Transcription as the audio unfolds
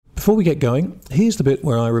Before we get going, here's the bit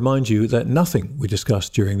where I remind you that nothing we discuss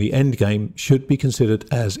during the end game should be considered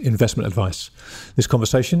as investment advice. This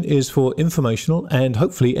conversation is for informational and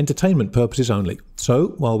hopefully entertainment purposes only. So,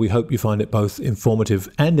 while we hope you find it both informative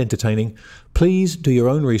and entertaining, please do your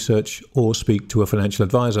own research or speak to a financial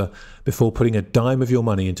advisor before putting a dime of your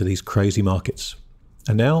money into these crazy markets.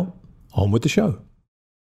 And now, on with the show.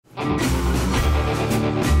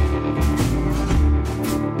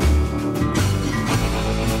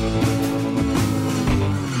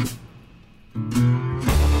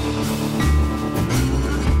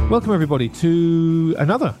 Welcome everybody to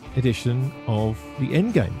another edition of The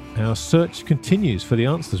Endgame. Our search continues for the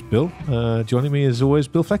answers, Bill. Joining me as always,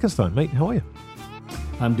 Bill Fleckenstein. Mate, how are you?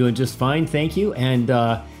 I'm doing just fine, thank you. And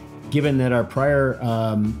given that our prior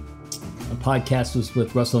podcast was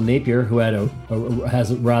with Russell Napier, who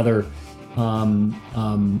has a rather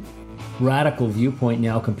radical viewpoint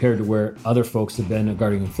now compared to where other folks have been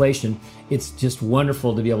regarding inflation, it's just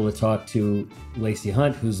wonderful to be able to talk to Lacy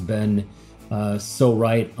Hunt, who's been so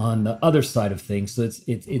right on the other side of things. So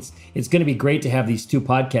it's going to be great to have these two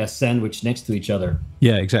podcasts sandwiched next to each other.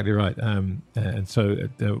 Yeah, exactly right. And so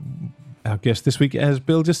our guest this week, as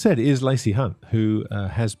Bill just said, is Lacy Hunt, who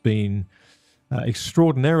has been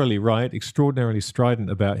extraordinarily right, extraordinarily strident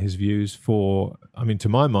about his views for, I mean, to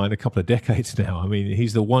my mind, a couple of decades now. I mean,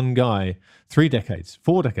 he's the one guy, 3 decades,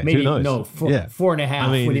 4 decades, maybe, who knows? No, four and a half.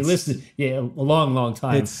 I mean, when he listed, a long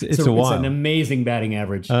time. It's a while. It's an amazing batting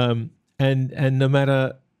average. And no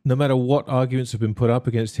matter what arguments have been put up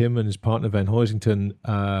against him and his partner Van Hoisington,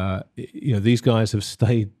 these guys have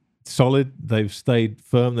stayed solid. They've stayed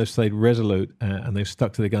firm. They've stayed resolute, and they've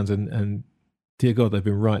stuck to their guns. And dear God, they've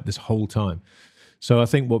been right this whole time. So I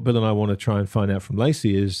think what Bill and I want to try and find out from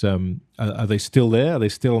Lacy is: are they still there? Are they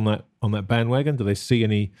still on that bandwagon? Do they see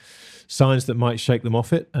any signs that might shake them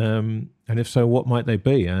off it? And if so, what might they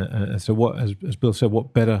be? So, what, as Bill said,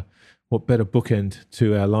 what better bookend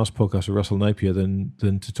to our last podcast with Russell Napier than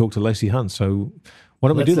to talk to Lacy Hunt? So why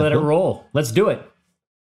don't we do that? Let's let it roll. Let's do it.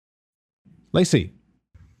 Lacy.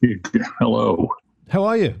 Hello. How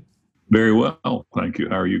are you? Very well, thank you.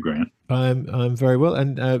 How are you, Grant? I'm very well.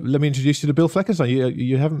 And let me introduce you to Bill Fleckenstein.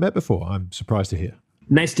 You haven't met before, I'm surprised to hear.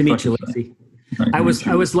 Nice to meet you, Lacy. I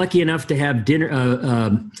was lucky enough to have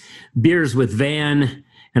dinner, beers with Van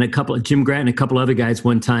and a couple of Jim Grant and a couple other guys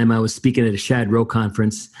one time. I was speaking at a Shad Row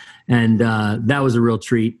conference, and that was a real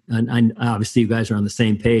treat. And obviously you guys are on the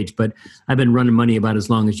same page, but I've been running money about as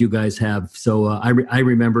long as you guys have. So I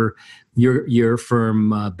remember your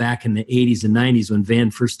firm back in the 80s and 90s when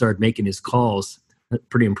Van first started making his calls.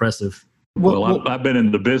 Pretty impressive. Well, I've been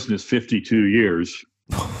in the business 52 years.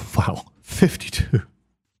 Wow, 52.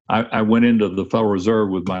 I went into the Federal Reserve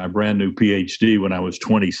with my brand new PhD when I was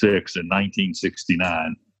 26 in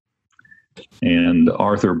 1969. And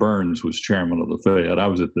Arthur Burns was chairman of the Fed. I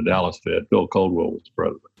was at the Dallas Fed. Bill Coldwell was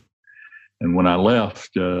president. And when I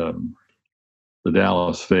left the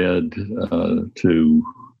Dallas Fed to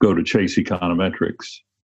go to Chase Econometrics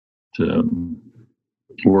to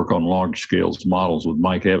work on large-scale models with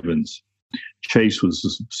Mike Evans, Chase was a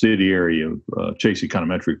subsidiary of Chase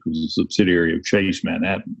Econometric was a subsidiary of Chase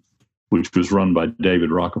Manhattan, which was run by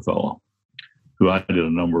David Rockefeller, who I did a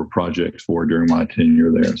number of projects for during my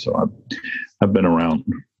tenure there. So I've been around.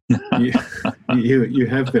 you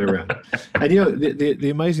have been around. And the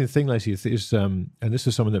amazing thing, Lacy, is and this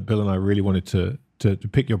is something that Bill and I really wanted to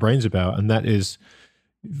pick your brains about, and that is,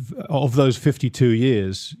 of those 52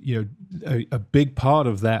 years, a big part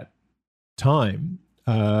of that time,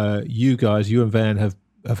 you and Van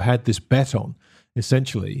have had this bet on,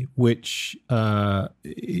 essentially, which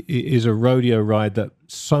is a rodeo ride that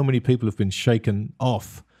so many people have been shaken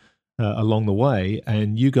off along the way.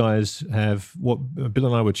 And you guys have, what Bill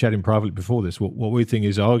and I were chatting privately before this, what we think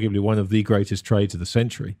is arguably one of the greatest trades of the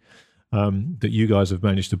century that you guys have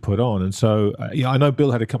managed to put on. And so, I know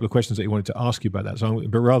Bill had a couple of questions that he wanted to ask you about that.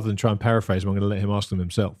 But rather than try and paraphrase them, I'm going to let him ask them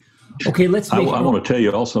himself. Okay, I want to tell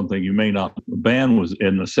you all something you may not. Van was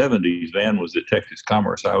in the 70s. Van was at Texas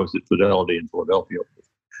Commerce. I was at Fidelity in Philadelphia,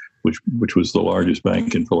 which was the largest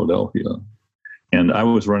bank in Philadelphia. And I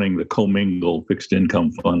was running the commingled fixed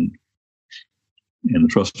income fund in the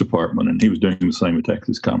trust department, and he was doing the same at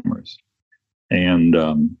Texas Commerce. And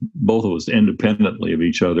both of us, independently of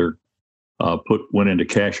each other, went into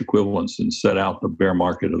cash equivalents and set out the bear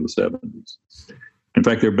market of the 70s. In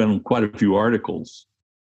fact, there have been quite a few articles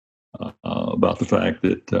about the fact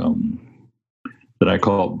that I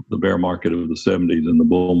call the bear market of the 70s and the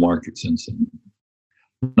bull market since then.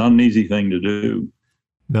 Not an easy thing to do.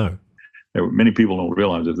 No. Many people don't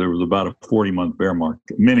realize that there was about a 40-month bear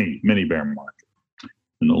market, mini bear market.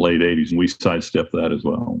 in the late 80s, and we sidestepped that as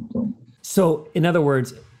well. So in other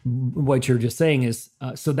words, what you're just saying is,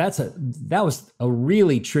 so that was a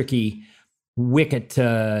really tricky wicket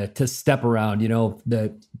to step around,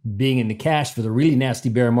 the being in the cash for the really nasty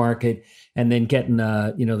bear market, and then getting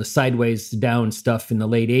the sideways down stuff in the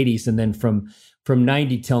late 80s, and then from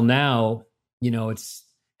 90 till now,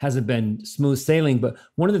 hasn't been smooth sailing. But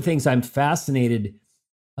one of the things I'm fascinated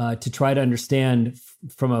to try to understand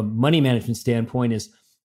from a money management standpoint is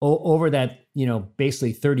over that,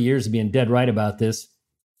 basically 30 years of being dead right about this,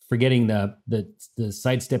 forgetting the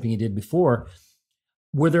sidestepping you did before,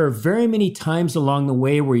 were there very many times along the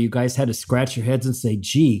way where you guys had to scratch your heads and say,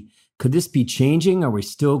 gee, could this be changing? Are we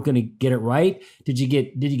still going to get it right? Did you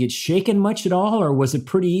get shaken much at all, or was it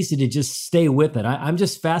pretty easy to just stay with it? I'm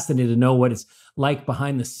just fascinated to know what it's like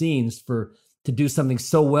behind the scenes to do something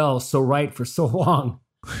so well, so right for so long.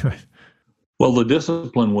 Well, the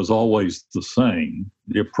discipline was always the same.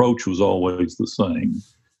 The approach was always the same.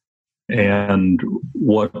 And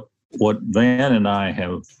what Van and I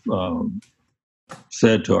have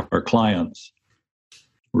said to our clients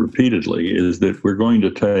repeatedly is that we're going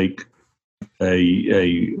to take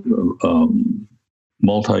a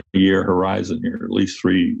multi-year horizon here, at least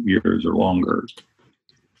 3 years or longer,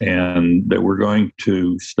 and that we're going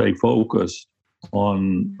to stay focused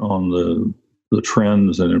on the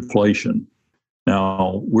trends and inflation.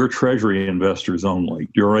 Now, we're treasury investors only,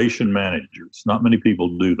 duration managers. Not many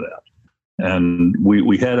people do that. And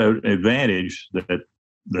we had an advantage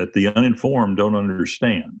that the uninformed don't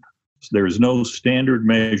understand. There is no standard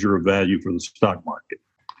measure of value for the stock market.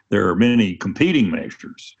 There are many competing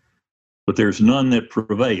measures, but there's none that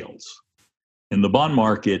prevails. In the bond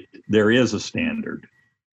market, there is a standard,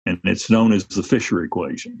 and it's known as the Fisher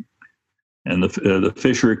equation. And the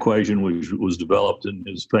Fisher equation was developed in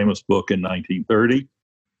his famous book in 1930,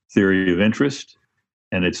 Theory of Interest.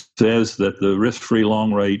 And it says that the risk-free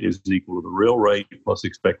long rate is equal to the real rate plus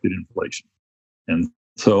expected inflation. And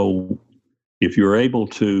so if you're able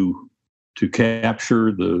to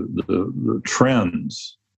capture the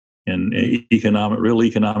trends in real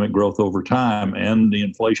economic growth over time and the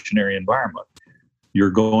inflationary environment, you're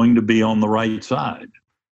going to be on the right side.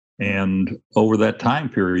 And over that time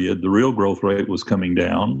period, the real growth rate was coming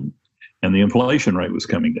down and the inflation rate was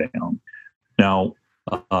coming down. Now,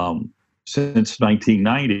 since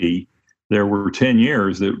 1990, there were 10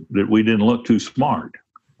 years that we didn't look too smart.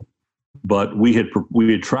 But we had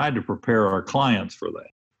tried to prepare our clients for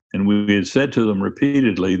that. And we had said to them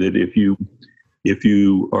repeatedly that if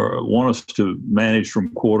you want us to manage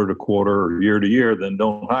from quarter to quarter or year to year, then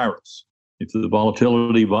don't hire us. If the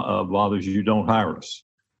volatility bothers you, don't hire us.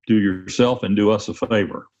 Do yourself and do us a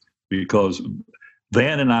favor, because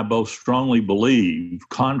Van and I both strongly believe,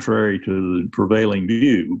 contrary to the prevailing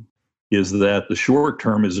view, is that the short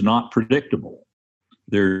term is not predictable.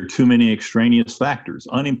 There are too many extraneous factors,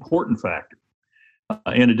 unimportant factors.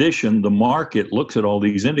 In addition, the market looks at all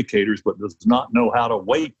these indicators but does not know how to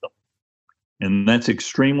weight them. And that's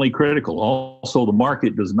extremely critical. Also, the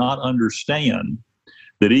market does not understand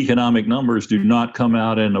that economic numbers do not come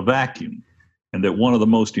out in a vacuum, and that one of the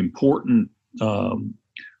most important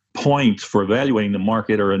points for evaluating the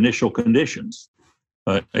market are initial conditions.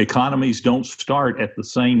 Economies don't start at the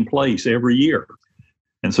same place every year.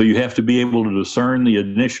 And so you have to be able to discern the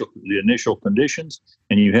initial conditions,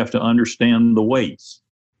 and you have to understand the weights.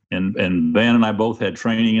 And Van and I both had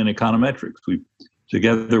training in econometrics.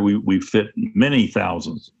 Together we fit many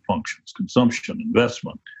thousands of functions: consumption,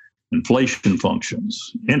 investment, inflation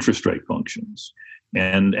functions, interest rate functions.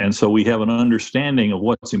 And so we have an understanding of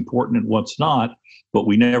what's important and what's not, but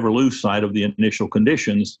we never lose sight of the initial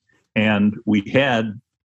conditions. And we had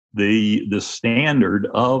the standard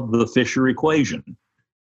of the Fisher equation,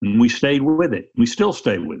 and we stayed with it. We still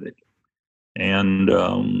stay with it. And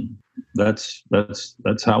that's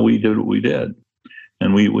how we did what we did.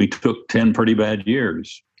 And we took 10 pretty bad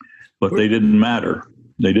years, but they didn't matter.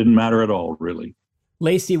 They didn't matter at all, really.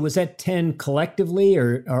 Lacy, was that 10 collectively,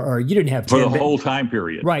 or you didn't have 10? For the whole time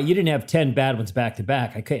period. Right, you didn't have 10 bad ones back to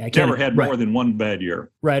back. I can't. Never had more than one bad year.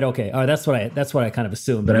 Right. Okay. That's what I kind of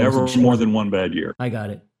assumed. But never more than one bad year. I got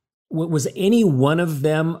it. Was any one of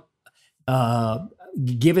them,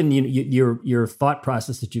 given your thought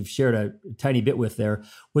process that you've shared a tiny bit with there,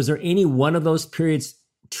 was there any one of those periods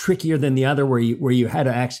trickier than the other, where you had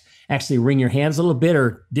to actually wring your hands a little bit,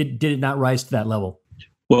 or did it not rise to that level?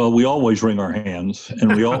 Well, we always wring our hands,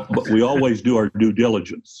 and we always do our due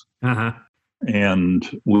diligence. Uh-huh.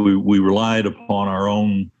 And we relied upon our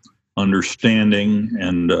own understanding,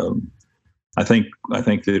 and I think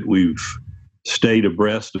that we've stayed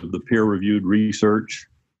abreast of the peer-reviewed research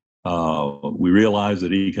We realize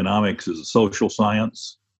that economics is a social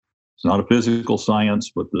science. It's not a physical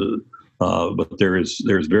science, but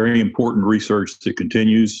there's very important research that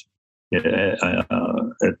continues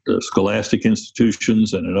at scholastic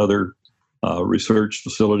institutions and at other research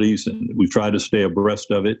facilities, and we've tried to stay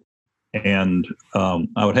abreast of it. And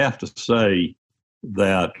I would have to say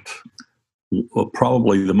that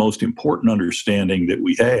probably the most important understanding that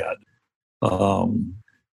we had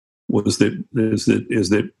is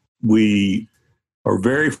that we are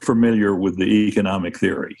very familiar with the economic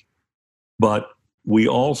theory, but we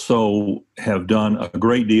also have done a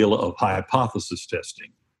great deal of hypothesis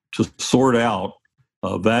testing to sort out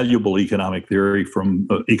valuable economic theory from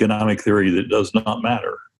economic theory that does not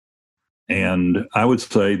matter. And I would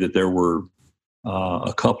say that there were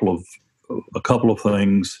a couple of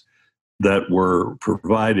things that were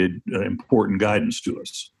provided important guidance to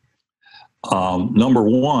us. Number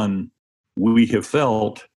one, we have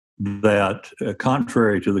felt that,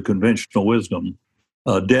 contrary to the conventional wisdom,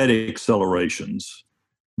 debt accelerations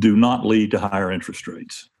do not lead to higher interest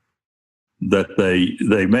rates. That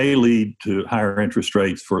they may lead to higher interest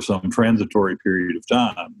rates for some transitory period of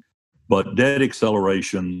time, but debt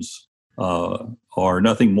accelerations are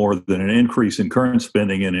nothing more than an increase in current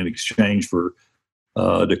spending in exchange for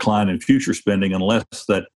decline in future spending, unless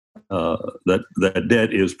that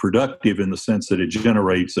debt is productive in the sense that it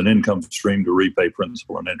generates an income stream to repay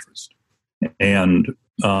principal and interest. And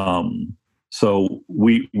so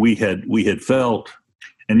we had felt,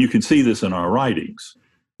 and you can see this in our writings,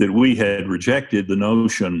 that we had rejected the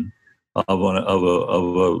notion of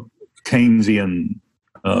a Keynesian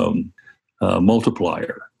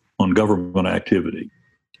multiplier on government activity.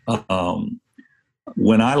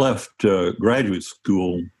 When I left graduate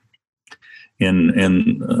school in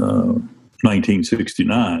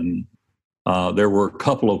 1969, there were a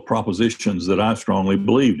couple of propositions that I strongly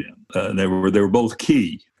believed in. They were both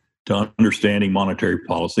key to understanding monetary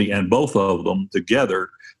policy, and both of them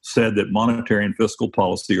together said that monetary and fiscal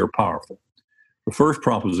policy are powerful. The first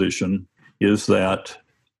proposition is that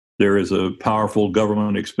there is a powerful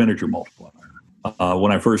government expenditure multiplier.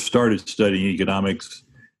 When I first started studying economics,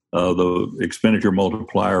 the expenditure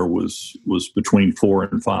multiplier was between 4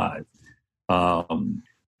 and 5.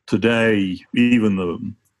 Today,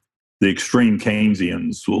 even the extreme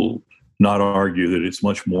Keynesians will not argue that it's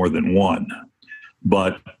much more than 1.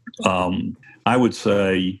 But I would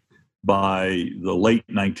say by the late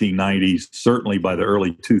 1990s, certainly by the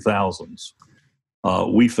early 2000s,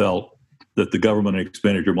 we felt that the government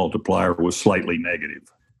expenditure multiplier was slightly negative.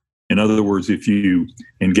 In other words, if you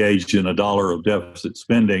engaged in $1 of deficit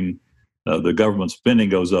spending, the government spending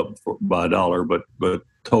goes up by $1, but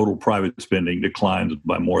total private spending declines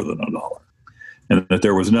by more than $1, and that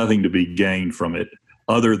there was nothing to be gained from it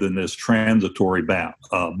other than this transitory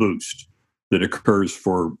boost that occurs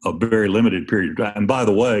for a very limited period of time. And by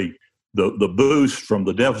the way, the boost from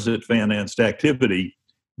the deficit financed activity,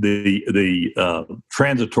 the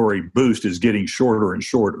transitory boost is getting shorter and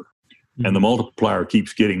shorter, and the multiplier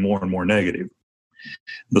keeps getting more and more negative.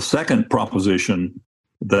 The second proposition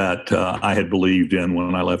that I had believed in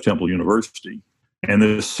when I left Temple University, and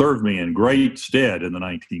this served me in great stead in the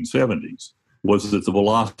 1970s, was that the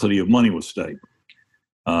velocity of money was stable.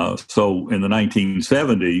 So in the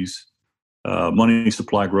 1970s, money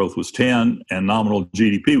supply growth was 10 and nominal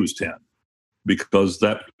GDP was 10, because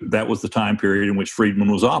that was the time period in which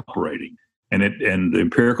Friedman was operating. And the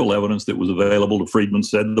empirical evidence that was available to Friedman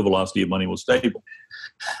said the velocity of money was stable.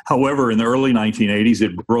 However, in the early 1980s,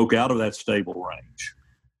 it broke out of that stable range.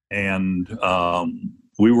 And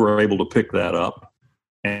we were able to pick that up.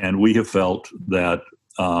 And we have felt that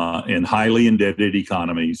in highly indebted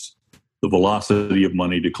economies, the velocity of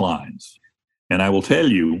money declines. And I will tell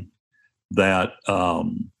you that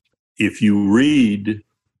if you read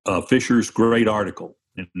Fisher's great article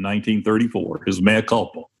in 1934, his mea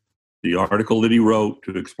culpa, the article that he wrote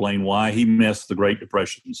to explain why he missed the Great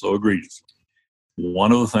Depression so egregiously,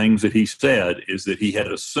 one of the things that he said is that he had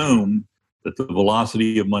assumed that the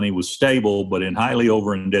velocity of money was stable, but in highly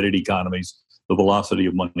over-indebted economies, the velocity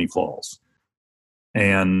of money falls.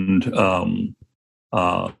 And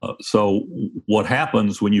so what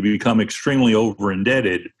happens when you become extremely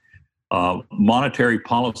over-indebted, monetary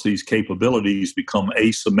policy's capabilities become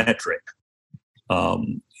asymmetric.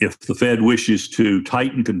 If the Fed wishes to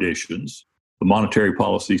tighten conditions, the monetary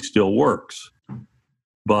policy still works.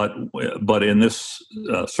 But in this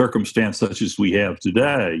circumstance such as we have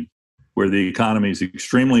today, where the economy is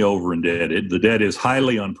extremely over-indebted, the debt is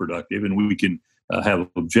highly unproductive, and we can have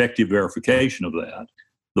objective verification of that,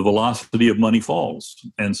 the velocity of money falls.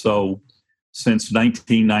 And so Since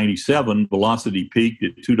 1997, velocity peaked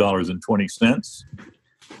at $2.20,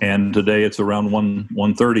 and today it's around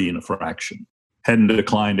 130 and a fraction. Hadn't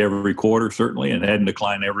declined every quarter, certainly, and hadn't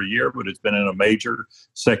declined every year, but it's been in a major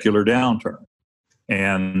secular downturn.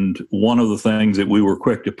 And one of the things that we were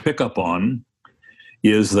quick to pick up on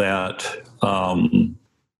is that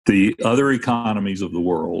the other economies of the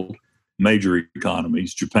world, major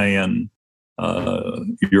economies, Japan,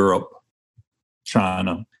 Europe,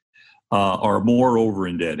 China, are more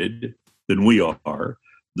over-indebted than we are.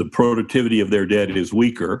 The productivity of their debt is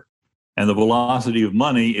weaker, and the velocity of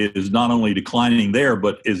money is not only declining there,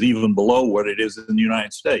 but is even below what it is in the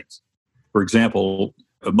United States. For example,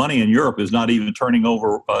 money in Europe is not even turning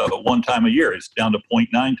over one time a year. It's down to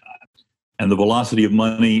 0.9 times. And the velocity of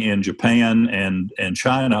money in Japan and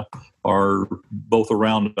China are both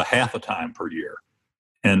around a half a time per year.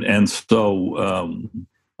 And so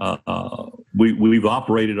we've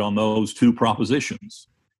operated on those two propositions.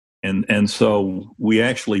 And so we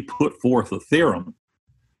actually put forth a theorem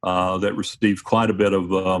that received quite a bit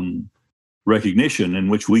of recognition, in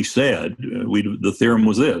which we said, the theorem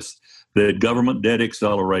was this, that government debt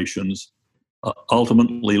accelerations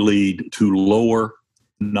ultimately lead to lower,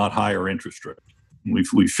 not higher interest rates.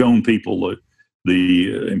 We've shown people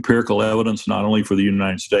the empirical evidence, not only for the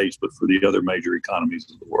United States, but for the other major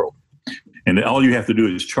economies of the world. And all you have to do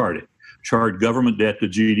is chart it. Chart government debt to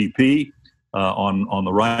GDP on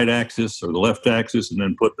the right axis or the left axis, and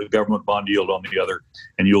then put the government bond yield on the other,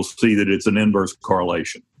 and you'll see that it's an inverse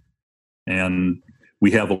correlation. And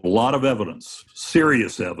we have a lot of evidence,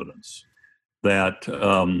 serious evidence, that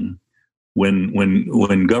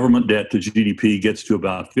when government debt to GDP gets to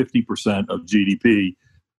about 50% of GDP,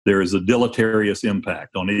 there is a deleterious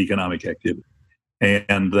impact on economic activity.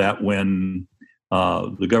 And that when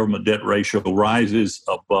the government debt ratio rises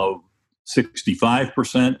above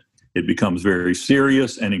 65%, it becomes very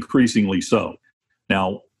serious and increasingly so.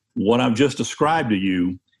 Now, what I've just described to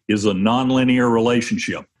you is a nonlinear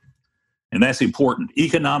relationship, and that's important.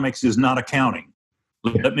 Economics is not accounting.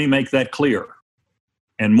 Let me make that clear.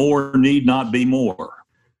 And more need not be more.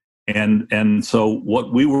 And so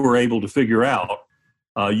what we were able to figure out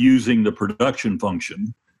using the production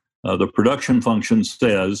function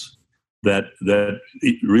says that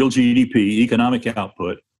real GDP, economic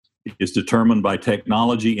output, is determined by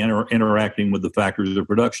technology interacting with the factors of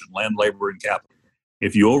production, land, labor, and capital.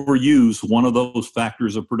 If you overuse one of those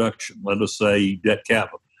factors of production, let us say debt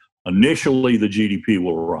capital, initially the GDP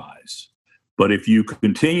will rise. But if you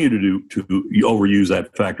continue to overuse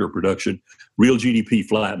that factor of production, real GDP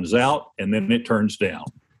flattens out and then it turns down.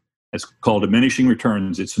 It's called diminishing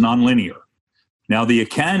returns. It's nonlinear. Now, the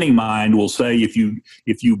accounting mind will say if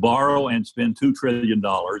you borrow and spend $2 trillion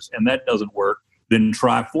and that doesn't work, then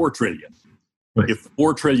try 4 trillion. If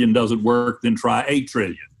 4 trillion doesn't work, then try 8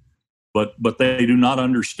 trillion. But they do not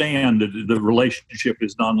understand that the relationship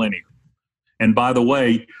is nonlinear. And by the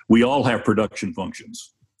way, we all have production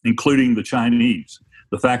functions, including the Chinese.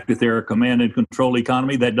 The fact that they're a command and control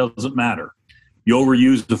economy, that doesn't matter. You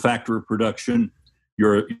overuse the factor of production,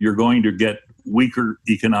 you're going to get weaker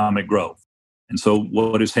economic growth. And so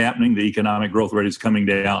what is happening, the economic growth rate is coming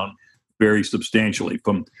down very substantially.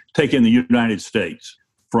 From taking the United States,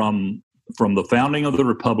 from the founding of the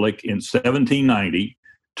Republic in 1790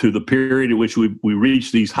 to the period at which we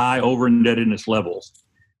reached these high over-indebtedness levels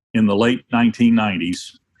in the late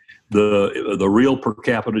 1990s, the real per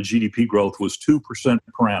capita GDP growth was 2%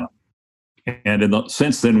 per annum. And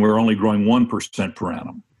since then, we're only growing 1% per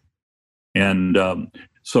annum. And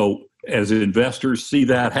so as investors see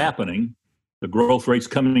that happening, the growth rate's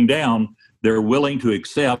coming down, they're willing to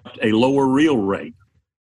accept a lower real rate.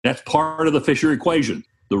 That's part of the Fisher equation,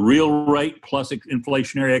 the real rate plus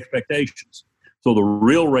inflationary expectations. So the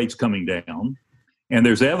real rate's coming down, and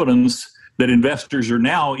there's evidence that investors are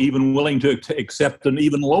now even willing to accept an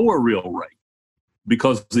even lower real rate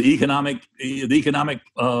because the economic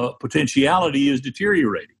potentiality is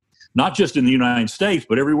deteriorating, not just in the United States,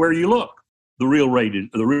 but everywhere you look. The real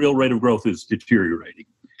rate of growth is deteriorating.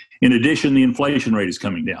 In addition, the inflation rate is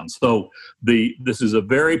coming down. So this is a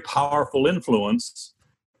very powerful influence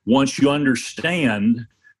once you understand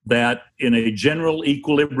that in a general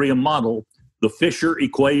equilibrium model, the Fisher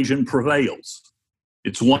equation prevails.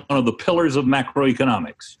 It's one of the pillars of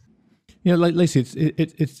macroeconomics. Yeah, like Lacy,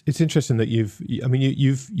 it's interesting that you've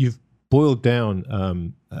boiled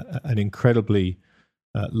down an incredibly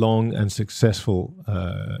long and successful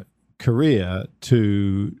career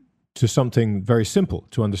to something very simple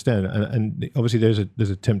to understand, and obviously there's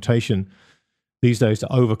a temptation these days to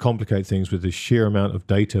overcomplicate things with the sheer amount of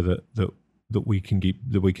data that we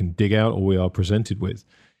can dig out or we are presented with.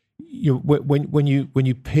 when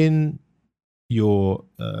you pin your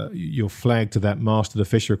flag to that master the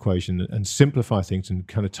Fisher equation and simplify things and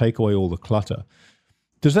kind of take away all the clutter,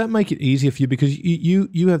 does that make it easier for you? Because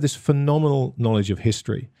you have this phenomenal knowledge of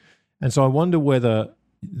history, and so I wonder whether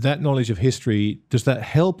that knowledge of history, does that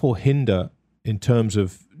help or hinder in terms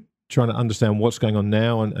of trying to understand what's going on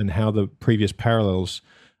now and how the previous parallels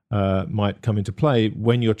might come into play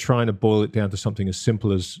when you're trying to boil it down to something as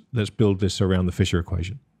simple as let's build this around the Fisher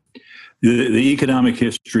equation? The economic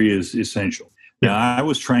history is essential. Now, I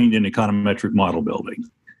was trained in econometric model building,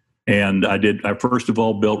 and I first of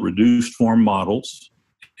all built reduced form models,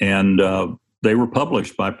 and they were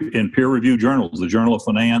published in peer-reviewed journals, the Journal of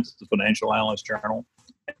Finance, the Financial Analyst Journal,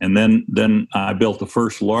 and then I built the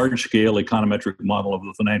first large-scale econometric model of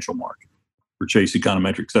the financial market for Chase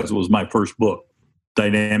Econometrics. That was my first book,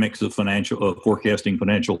 Dynamics of Forecasting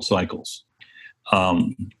Financial Cycles.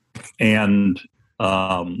 One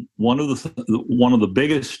of the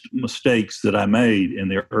biggest mistakes that I made in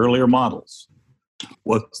the earlier models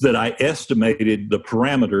was that I estimated the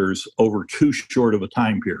parameters over too short of a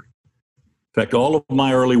time period. In fact, all of the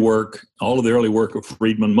early work of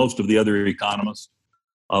Friedman, most of the other economists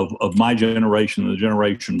of my generation and the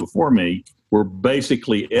generation before me were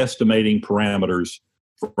basically estimating parameters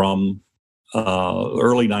from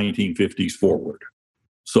early 1950s forward.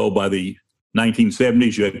 So by the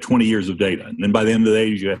 1970s, you had 20 years of data. And then by the end of the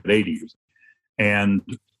 80s, you had 80 years. And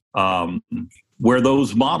where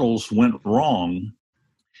those models went wrong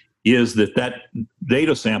is that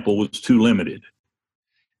data sample was too limited.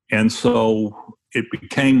 And so it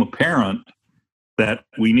became apparent that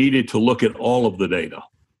we needed to look at all of the data.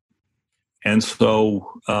 And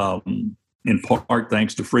so in part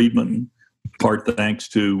thanks to Friedman, part thanks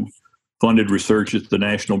to funded research at the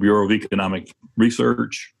National Bureau of Economic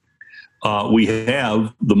Research, we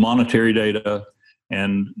have the monetary data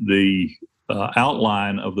and the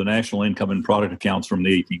outline of the national income and product accounts from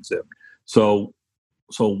the 1870s. So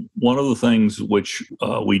one of the things which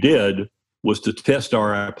we did was to test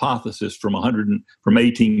our hypothesis from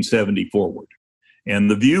 1870 forward. And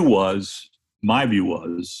my view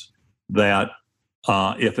was that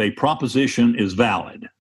if a proposition is valid,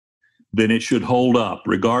 then it should hold up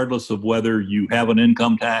regardless of whether you have an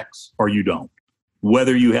income tax or you don't,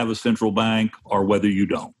 whether you have a central bank or whether you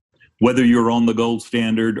don't, whether you're on the gold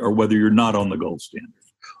standard or whether you're not on the gold standard,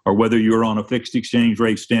 or whether you're on a fixed exchange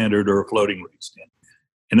rate standard or a floating rate standard.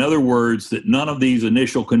 In other words, that none of these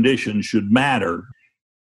initial conditions should matter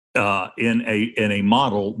in a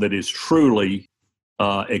model that is truly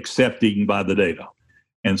accepting by the data.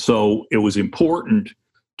 And so it was important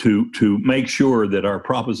to make sure that our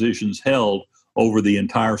propositions held over the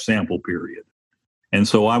entire sample period. And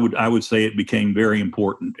so I would say it became very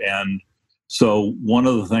important. And so one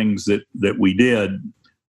of the things that we did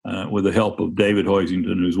with the help of David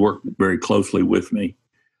Hoisington, who's worked very closely with me,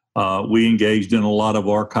 we engaged in a lot of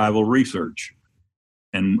archival research,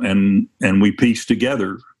 and we pieced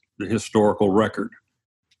together the historical record.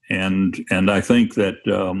 And I think that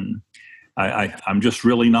I'm just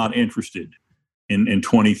really not interested in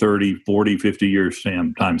 20, 30, 40, 50 years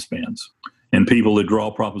time spans. And people that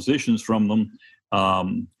draw propositions from them,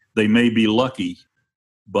 they may be lucky,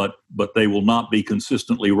 but they will not be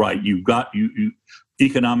consistently right.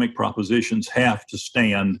 Economic propositions have to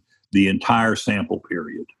stand the entire sample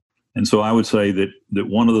period. And so I would say that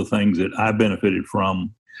one of the things that I benefited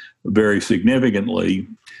from very significantly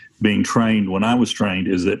being trained when I was trained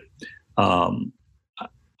is that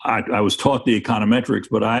I was taught the econometrics,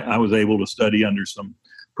 but I was able to study under some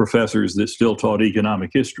professors that still taught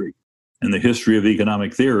economic history and the history of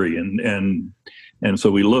economic theory. And so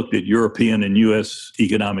we looked at European and U.S.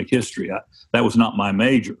 economic history. That was not my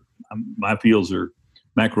major. My fields are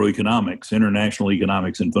macroeconomics, international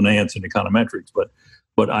economics, and finance and econometrics.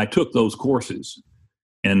 But I took those courses,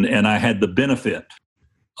 and I had the benefit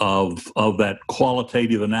of that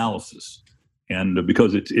qualitative analysis. And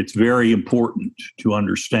because it's very important to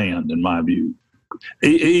understand, in my view,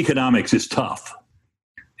 economics is tough,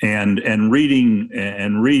 and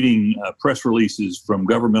reading press releases from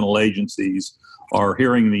governmental agencies or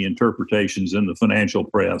hearing the interpretations in the financial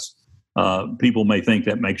press, people may think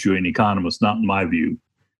that makes you an economist. Not in my view.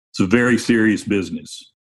 It's a very serious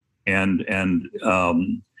business, and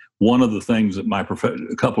one of the things that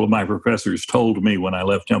a couple of my professors told me when I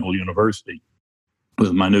left Temple University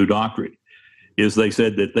with my new doctorate is they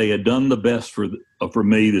said that they had done the best for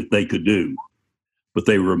me that they could do, but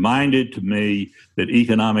they reminded to me that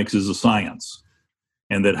economics is a science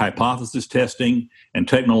and that hypothesis testing and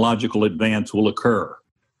technological advance will occur.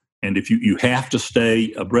 And if you have to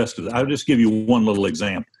stay abreast of it. I'll just give you one little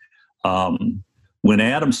example. When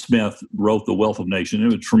Adam Smith wrote The Wealth of Nations, it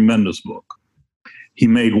was a tremendous book. He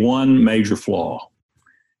made one major flaw,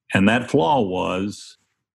 and that flaw was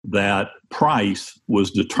that price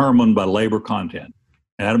was determined by labor content.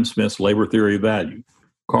 Adam Smith's labor theory of value.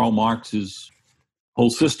 Karl Marx's whole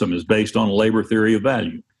system is based on labor theory of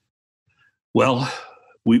value. Well,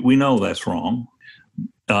 we know that's wrong.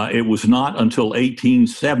 It was not until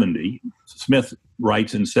 1870, Smith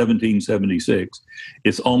writes in 1776,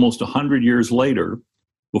 it's almost 100 years later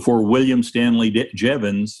before William Stanley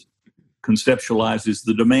Jevons conceptualizes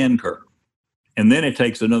the demand curve. And then it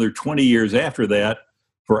takes another 20 years after that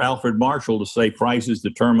for Alfred Marshall to say price is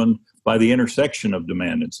determined by the intersection of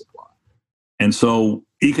demand and supply. And so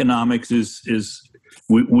economics is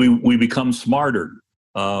we become smarter.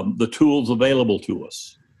 The tools available to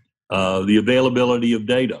us, the availability of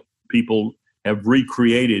data. People have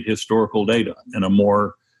recreated historical data in a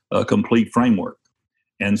more complete framework.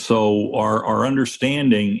 And so our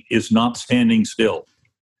understanding is not standing still.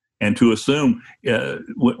 And to assume,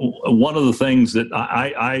 one of the things that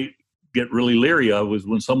I get really leery of is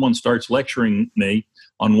when someone starts lecturing me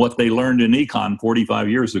on what they learned in econ 45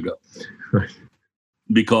 years ago. Right.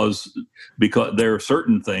 Because there are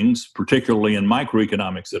certain things, particularly in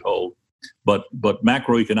microeconomics, that hold, but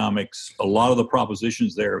macroeconomics, a lot of the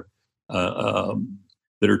propositions there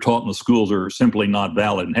that are taught in the schools are simply not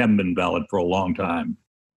valid and haven't been valid for a long time.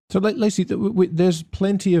 So, Lacy, there's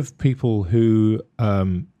plenty of people who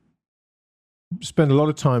spend a lot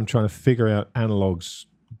of time trying to figure out analogs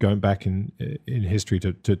going back in history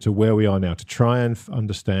to where we are now, to try and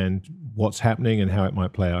understand what's happening and how it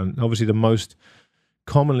might play out. And obviously the most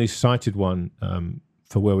commonly cited one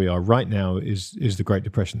for where we are right now is the Great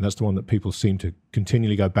Depression. That's the one that people seem to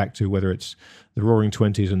continually go back to, whether it's the Roaring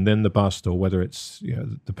Twenties and then the bust, or whether it's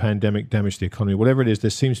the pandemic damaged the economy. Whatever it is, there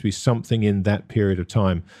seems to be something in that period of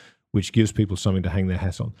time which gives people something to hang their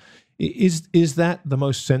hat on. Is that the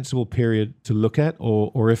most sensible period to look at,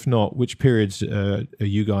 or if not, which periods are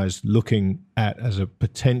you guys looking at as a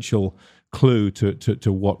potential clue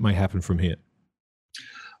to what may happen from here?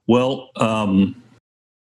 Well,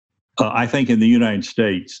 I think in the United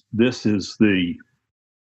States, this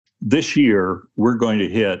year, we're going to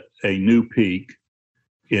hit a new peak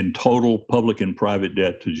in total public and private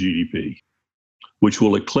debt to GDP, which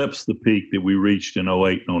will eclipse the peak that we reached in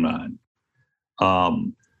 08 and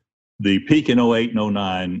 09. The peak in 08 and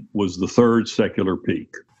 09 was the third secular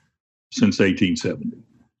peak since 1870.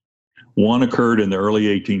 One occurred in the early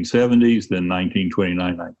 1870s, then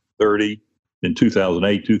 1929, 1930, then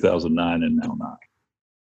 2008, 2009, and now 9.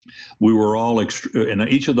 We were all, in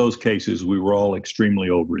each of those cases, we were all extremely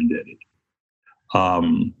over-indebted.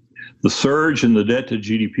 The surge in the debt to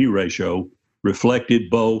GDP ratio reflected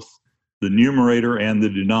both the numerator and the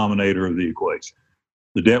denominator of the equation.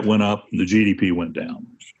 The debt went up, and the GDP went down.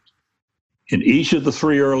 In each of the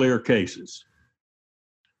three earlier cases,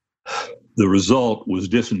 the result was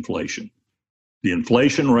disinflation. The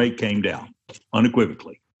inflation rate came down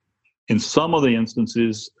unequivocally. In some of the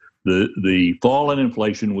instances, the fall in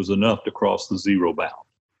inflation was enough to cross the zero bound.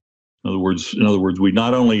 In other words, we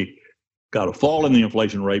not only got a fall in the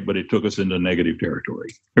inflation rate, but it took us into negative territory.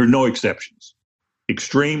 There are no exceptions.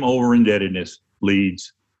 Extreme over-indebtedness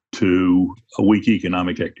leads to a weak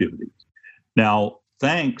economic activity. Now,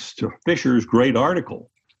 thanks to Fisher's great article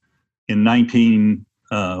in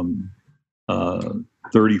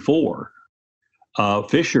 1934,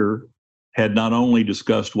 Fisher had not only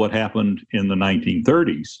discussed what happened in the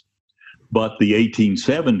 1930s, but the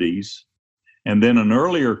 1870s, and then an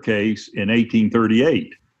earlier case in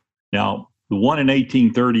 1838. Now, the one in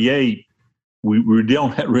 1838, we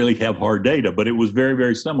don't really have hard data, but it was very,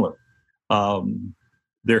 very similar.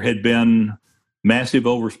 There had been massive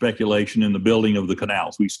over-speculation in the building of the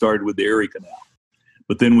canals. We started with the Erie Canal,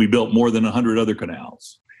 but then we built more than 100 other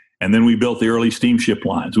canals. And then we built the early steamship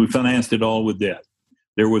lines. We financed it all with debt.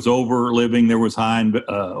 There was over-living, there was high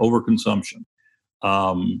overconsumption.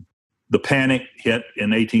 The panic hit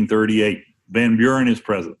in 1838. Van Buren is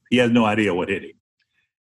president. He has no idea what hit him.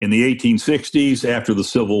 In the 1860s, after the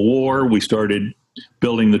Civil War, we started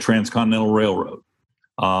building the Transcontinental Railroad.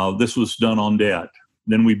 This was done on debt.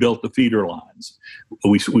 Then we built the feeder lines.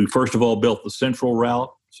 We first of all built the Central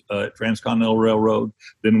Route, Transcontinental Railroad.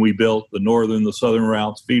 Then we built the Northern, the Southern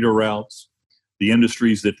routes, feeder routes, the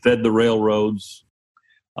industries that fed the railroads.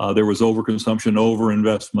 There was overconsumption,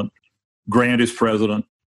 overinvestment. Grant is president.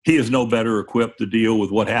 He is no better equipped to deal with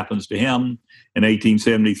what happens to him in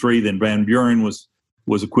 1873 than Van Buren was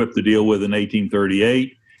equipped to deal with in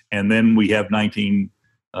 1838. And then we have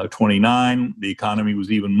 1929. The economy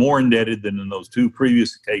was even more indebted than in those two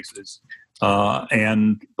previous cases.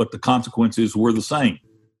 but the consequences were the same.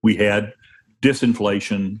 We had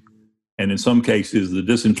disinflation, and in some cases, the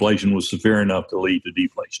disinflation was severe enough to lead to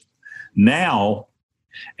deflation. Now,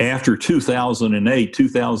 after 2008,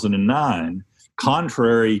 2009,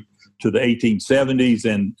 contrary to the 1870s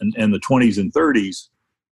and the 20s and 30s,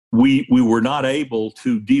 we were not able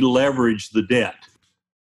to deleverage the debt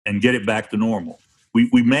and get it back to normal.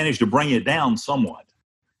 We managed to bring it down somewhat.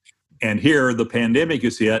 And here the pandemic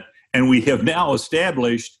is hit, and we have now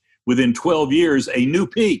established within 12 years a new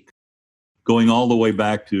peak going all the way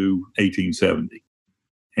back to 1870.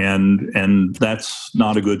 And that's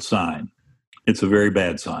not a good sign. It's a very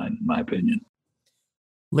bad sign, in my opinion.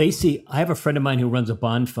 Lacy, I have a friend of mine who runs a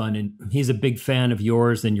bond fund, and he's a big fan of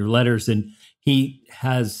yours and your letters, and he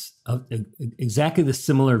has exactly the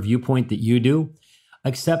similar viewpoint that you do,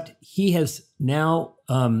 except he has now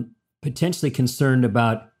potentially concerned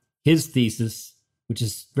about his thesis, which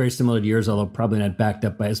is very similar to yours, although probably not backed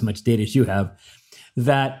up by as much data as you have,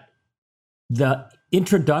 that the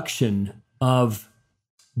introduction of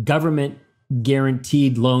government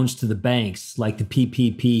guaranteed loans to the banks, like the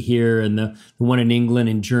PPP here and the one in England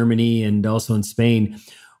and Germany and also in Spain,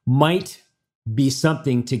 might be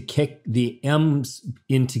something to kick the M's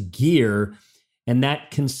into gear. And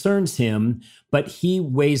that concerns him, but he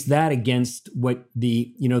weighs that against what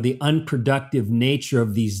the unproductive nature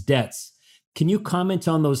of these debts. Can you comment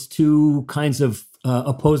on those two kinds of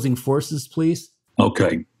opposing forces, please?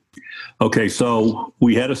 Okay. So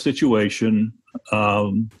we had a situation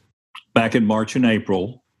back in March and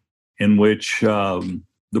April in which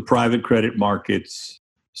the private credit markets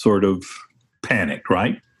sort of panicked,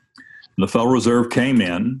 right? And the Federal Reserve came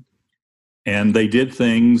in, and they did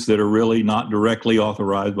things that are really not directly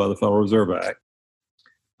authorized by the Federal Reserve Act.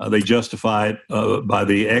 They justify it by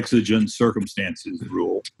the exigent circumstances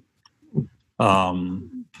rule.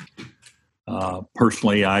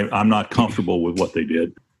 Personally, I'm not comfortable with what they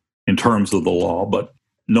did in terms of the law, but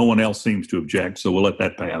no one else seems to object, so we'll let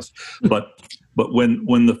that pass. But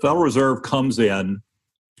when the Federal Reserve comes in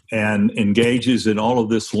and engages in all of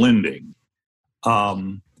this lending,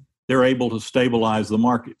 they're able to stabilize the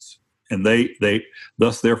markets. And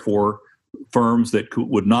therefore, firms that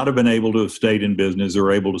would not have been able to have stayed in business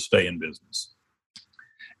are able to stay in business.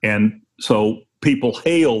 And so people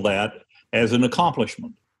hail that as an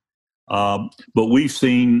accomplishment. But we've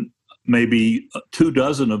seen maybe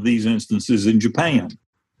 24 of these instances in Japan.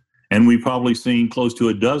 And we've probably seen close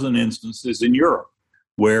to 12 instances in Europe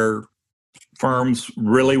where firms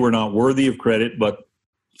really were not worthy of credit, but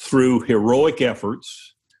through heroic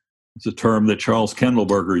efforts, it's a term that Charles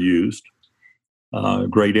Kendallberger used, a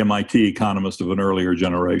great MIT economist of an earlier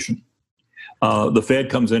generation. The Fed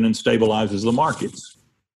comes in and stabilizes the markets.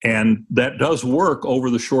 And that does work over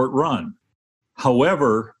the short run.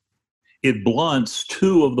 However, it blunts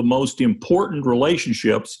two of the most important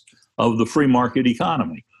relationships of the free market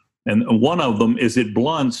economy. And one of them is it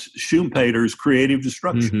blunts Schumpeter's creative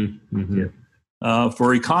destruction. Mm-hmm, mm-hmm.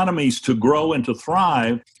 For economies to grow and to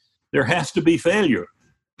thrive, there has to be failure.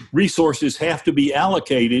 Resources have to be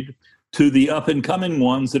allocated to the up-and-coming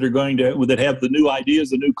ones that have the new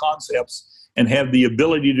ideas, the new concepts, and have the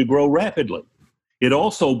ability to grow rapidly. It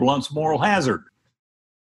also blunts moral hazard.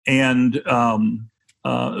 And so,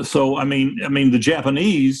 the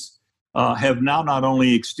Japanese have now not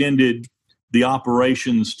only extended the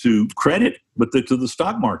operations to credit, but to the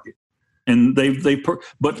stock market. And but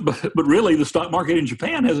really, the stock market in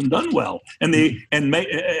Japan hasn't done well, and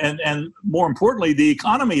more importantly, the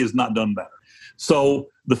economy has not done better. So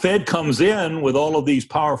the Fed comes in with all of these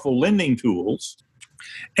powerful lending tools,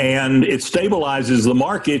 and it stabilizes the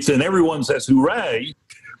markets, and everyone says hooray.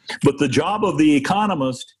 But the job of the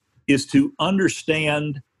economist is to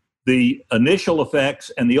understand the initial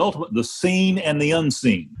effects and the seen and the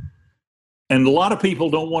unseen. And a lot of people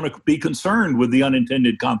don't want to be concerned with the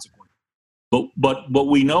unintended consequences. But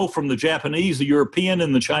we know from the Japanese, the European,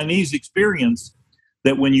 and the Chinese experience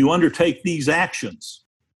that when you undertake these actions,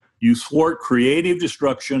 you thwart creative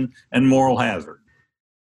destruction and moral hazard.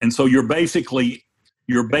 And so you're basically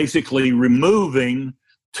removing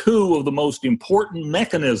two of the most important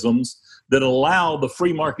mechanisms that allow the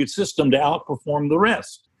free market system to outperform the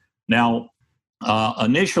rest. Now,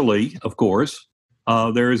 initially, of course,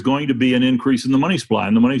 there is going to be an increase in the money supply,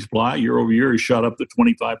 and the money supply year over year is shot up to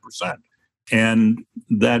 25%. And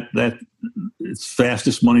that it's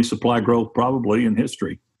fastest money supply growth probably in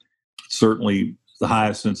history. Certainly the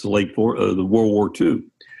highest since the World War II.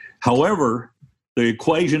 However, the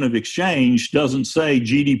equation of exchange doesn't say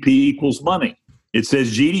GDP equals money. It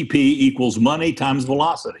says GDP equals money times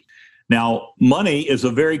velocity. Now, money is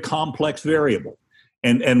a very complex variable.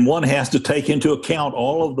 And one has to take into account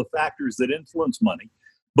all of the factors that influence money.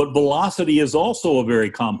 But velocity is also a very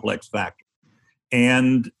complex factor.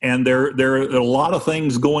 And there are a lot of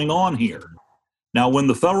things going on here. Now, when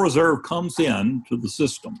the Federal Reserve comes in to the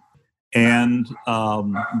system and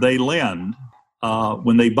they lend,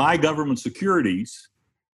 when they buy government securities,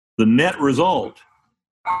 the net result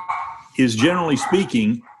is, generally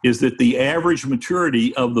speaking, is that the average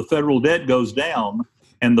maturity of the federal debt goes down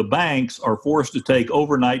and the banks are forced to take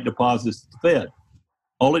overnight deposits at the Fed.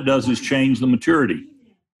 All it does is change the maturity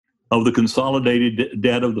of the consolidated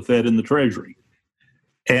debt of the Fed and the Treasury.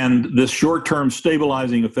 And this short-term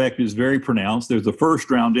stabilizing effect is very pronounced. There's a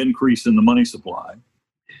first-round increase in the money supply.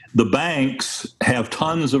 The banks have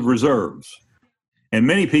tons of reserves. And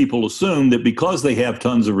many people assume that because they have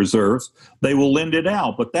tons of reserves, they will lend it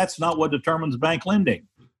out. But that's not what determines bank lending.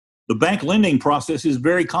 The bank lending process is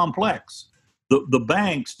very complex. The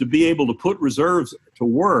banks, to be able to put reserves to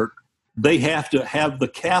work, they have to have the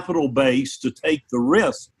capital base to take the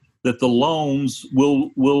risk that the loans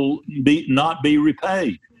will not be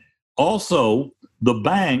repaid. Also, the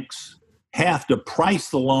banks have to price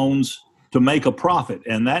the loans to make a profit,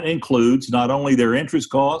 and that includes not only their interest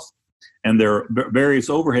costs and their various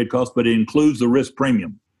overhead costs, but it includes the risk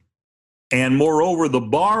premium. And moreover, the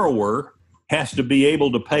borrower has to be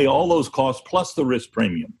able to pay all those costs plus the risk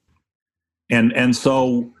premium. And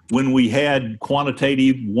so when we had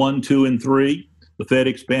quantitative 1, 2, and 3, the Fed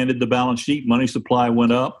expanded the balance sheet, money supply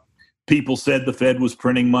went up. People said the Fed was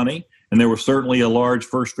printing money, and there was certainly a large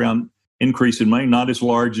first-round increase in money, not as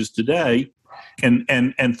large as today.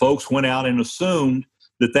 And folks went out and assumed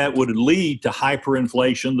that would lead to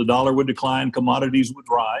hyperinflation, the dollar would decline, commodities would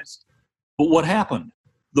rise. But what happened?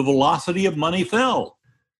 The velocity of money fell.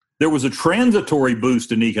 There was a transitory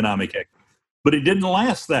boost in economic activity, but it didn't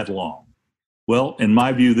last that long. Well, in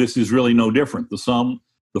my view, this is really no different. The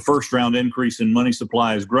first-round increase in money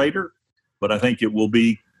supply is greater, but I think it will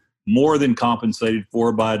be more than compensated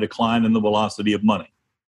for by a decline in the velocity of money.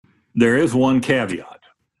 There is one caveat.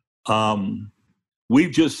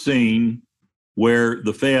 We've just seen where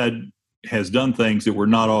the Fed has done things that were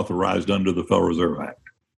not authorized under the Federal Reserve Act.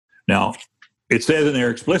 Now, it says in there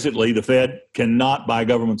explicitly the Fed cannot buy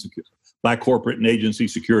buy corporate and agency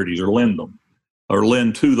securities or lend them or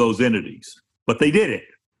lend to those entities. But they did it,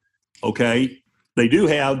 okay? They do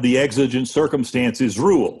have the exigent circumstances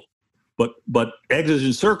rule. But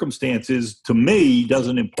exigent circumstances, to me,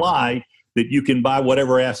 doesn't imply that you can buy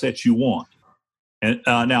whatever assets you want. And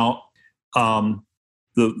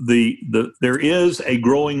there is a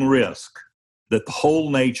growing risk that the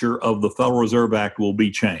whole nature of the Federal Reserve Act will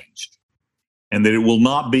be changed, and that it will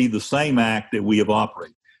not be the same act that we have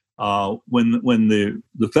operated. When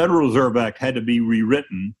the Federal Reserve Act had to be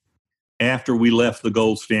rewritten after we left the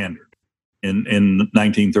gold standard in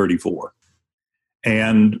 1934.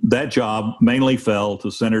 And that job mainly fell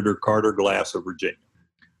to Senator Carter Glass of Virginia,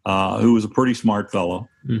 who was a pretty smart fellow.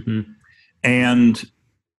 Mm-hmm. And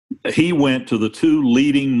he went to the two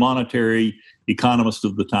leading monetary economists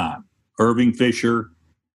of the time, Irving Fisher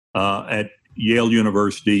at Yale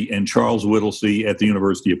University and Charles Whittlesey at the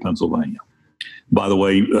University of Pennsylvania. By the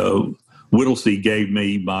way, Whittlesey gave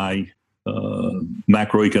me my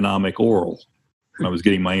macroeconomic oral when I was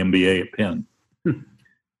getting my MBA at Penn.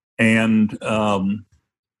 And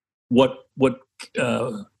what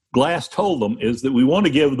Glass told them is that we want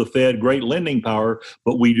to give the Fed great lending power,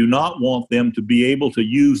 but we do not want them to be able to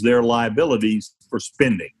use their liabilities for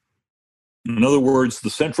spending. In other words, the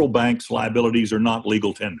central bank's liabilities are not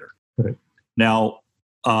legal tender. Right. Now,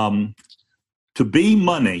 to be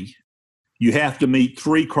money, you have to meet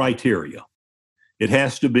 3 criteria. It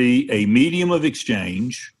has to be a medium of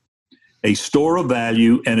exchange, a store of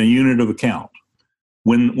value, and a unit of account.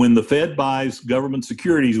 When the Fed buys government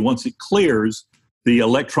securities, once it clears, the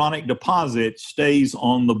electronic deposit stays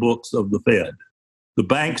on the books of the Fed. The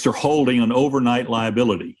banks are holding an overnight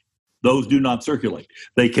liability. Those do not circulate.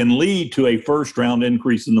 They can lead to a first-round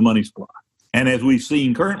increase in the money supply. And as we've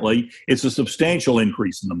seen currently, it's a substantial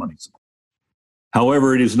increase in the money supply.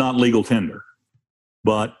 However, it is not legal tender.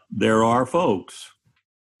 But there are folks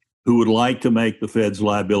who would like to make the Fed's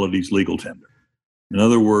liabilities legal tender. In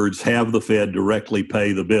other words, have the Fed directly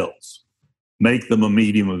pay the bills, make them a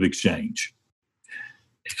medium of exchange.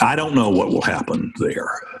 I don't know what will happen there,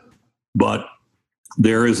 but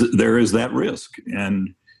there is that risk.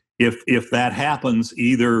 And if that happens,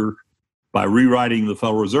 either by rewriting the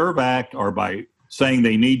Federal Reserve Act or by saying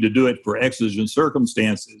they need to do it for exigent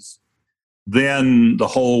circumstances, then the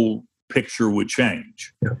whole picture would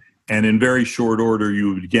change. Yeah. And in very short order,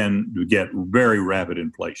 you would again get very rapid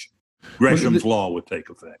inflation. Gresham's law would take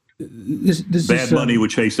effect. This Bad money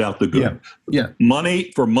would chase out the good. Yeah.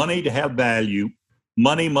 For money to have value,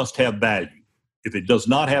 money must have value. If it does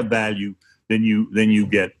not have value, then you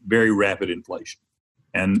get very rapid inflation.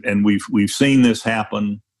 And we've seen this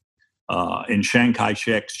happen in Chiang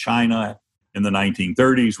Kai-shek's China in the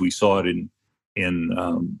 1930s. We saw it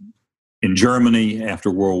in Germany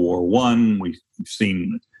after World War I. We've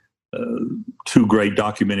seen two great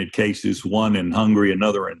documented cases, one in Hungary,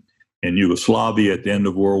 another in Yugoslavia at the end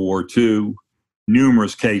of World War II.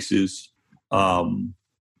 Numerous cases.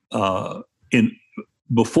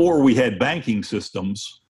 Before we had banking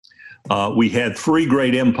systems, we had three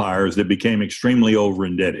great empires that became extremely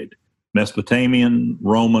over-indebted: Mesopotamian,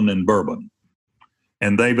 Roman, and Bourbon.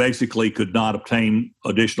 And they basically could not obtain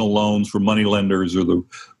additional loans from money lenders or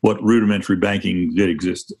what rudimentary banking did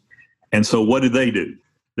exist. And so what did they do?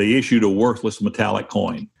 They issued a worthless metallic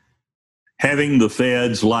coin. Having the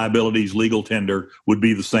Fed's liabilities legal tender would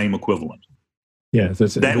be the same equivalent. Yeah,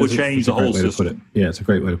 that would change the whole system. Yeah, it's a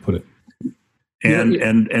great way to put it.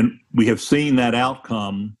 And we have seen that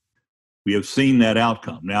outcome.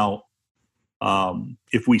 Now,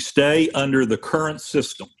 if we stay under the current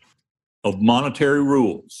system of monetary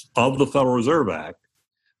rules of the Federal Reserve Act,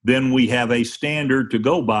 then we have a standard to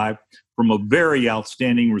go by from a very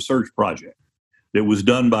outstanding research project that was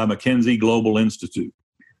done by McKinsey Global Institute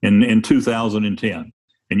in 2010.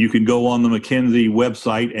 And you can go on the McKinsey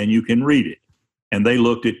website and you can read it. And they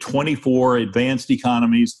looked at 24 advanced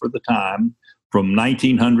economies for the time from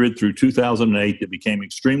 1900 through 2008 that became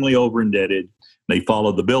extremely over-indebted. They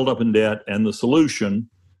followed the buildup in debt and the solution.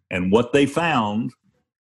 And what they found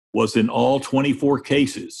was in all 24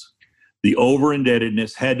 cases, the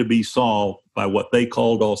over-indebtedness had to be solved by what they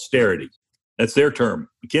called austerity. That's their term,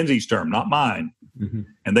 McKinsey's term, not mine. Mm-hmm.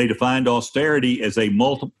 And they defined austerity as a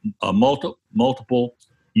multiple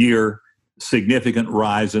year significant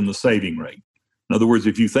rise in the saving rate. In other words,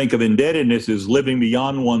 if you think of indebtedness as living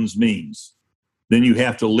beyond one's means, then you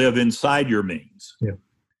have to live inside your means. Yeah.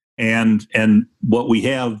 And what we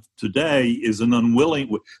have today is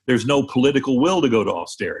there's no political will to go to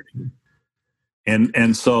austerity.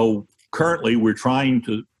 And so currently we're trying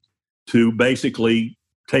to basically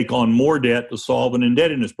take on more debt to solve an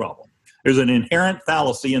indebtedness problem. There's an inherent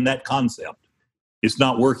fallacy in that concept. It's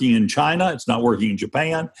not working in China, it's not working in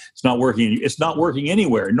Japan, it's not working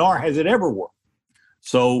anywhere, nor has it ever worked.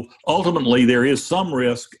 So ultimately there is some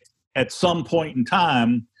risk at some point in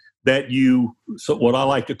time that what I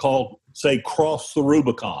like to cross the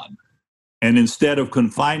Rubicon. And instead of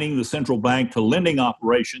confining the central bank to lending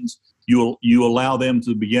operations, you allow them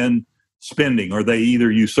to begin spending, or they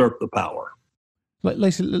either usurp the power.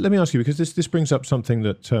 Lacy, let me ask you, because this brings up something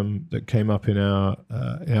that came up in our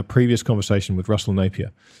previous conversation with Russell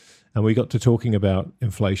Napier, and we got to talking about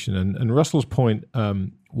inflation. And Russell's point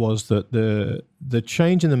was that the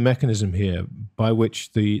change in the mechanism here, by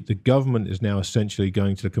which the government is now essentially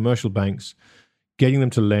going to the commercial banks, getting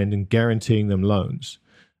them to lend and guaranteeing them loans,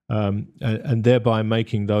 and thereby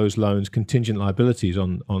making those loans contingent liabilities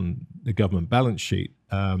on the government balance sheet,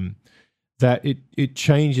 that it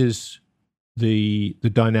changes the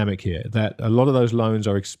dynamic here, that a lot of those loans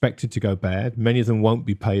are expected to go bad. Many of them won't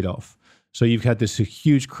be paid off. So you've had this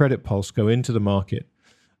huge credit pulse go into the market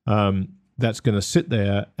that's going to sit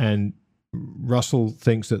there, and Russell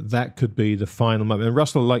thinks that could be the final moment. And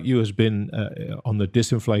Russell, like you, has been on the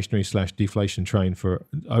disinflationary / deflation train for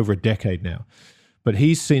over a decade now. But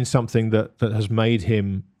he's seen something that has made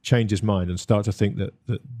him change his mind and start to think that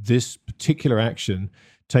this particular action,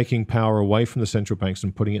 taking power away from the central banks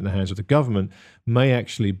and putting it in the hands of the government, may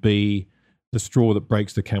actually be the straw that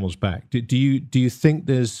breaks the camel's back. Do you think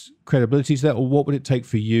there's credibility to that, or what would it take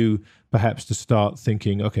for you perhaps to start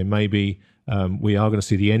thinking, okay, maybe we are going to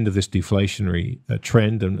see the end of this deflationary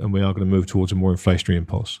trend and we are going to move towards a more inflationary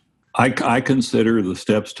impulse? I consider the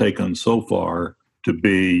steps taken so far to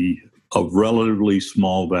be of relatively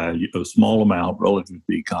small value, a small amount relative to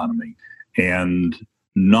the economy, and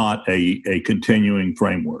not a continuing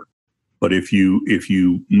framework. But if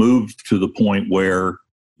you move to the point where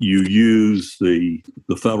you use the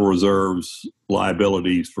Federal Reserve's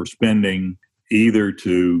liabilities for spending, either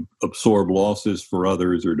to absorb losses for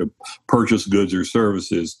others or to purchase goods or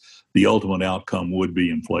services, the ultimate outcome would be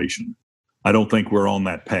inflation. I don't think we're on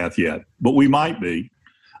that path yet, but we might be.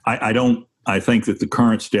 I think that the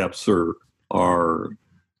current steps are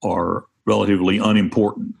relatively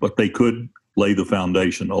unimportant, but they could lay the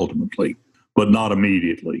foundation ultimately, but not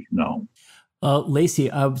immediately. No.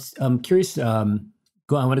 Lacy, I'm curious.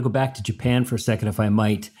 I want to go back to Japan for a second, if I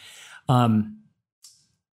might.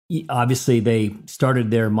 obviously they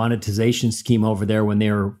started their monetization scheme over there when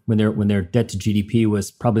their debt to GDP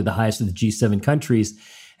was probably the highest of the G7 countries,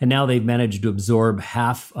 and now they've managed to absorb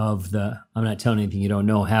half of the, I'm not telling you anything you don't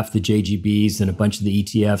know, half the JGBs and a bunch of the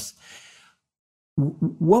ETFs.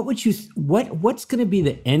 What's going to be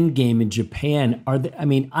the end game in Japan?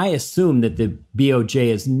 I assume that the BOJ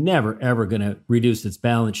is never ever going to reduce its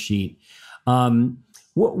balance sheet.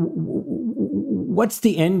 What's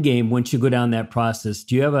the end game once you go down that process?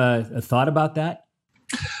 Do you have a thought about that?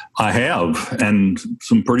 I have, and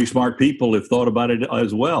some pretty smart people have thought about it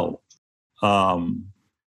as well. I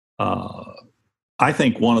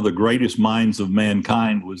think one of the greatest minds of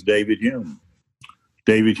mankind was David Hume.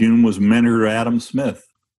 David Hume was mentor to Adam Smith.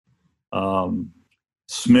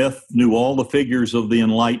 Smith knew all the figures of the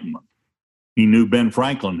Enlightenment. He knew Ben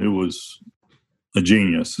Franklin, who was a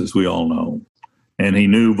genius, as we all know. And he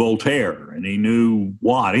knew Voltaire, and he knew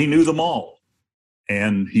Watt. He knew them all.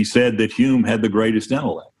 And he said that Hume had the greatest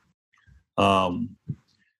intellect. By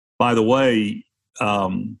the way,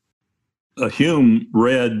 Hume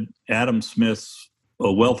read Adam Smith's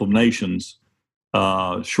Wealth of Nations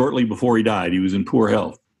shortly before he died. He was in poor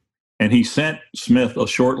health. And he sent Smith a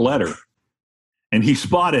short letter. And he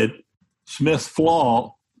spotted Smith's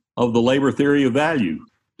flaw of the labor theory of value.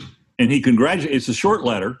 And he congratulated, it's a short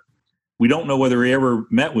letter. We don't know whether he ever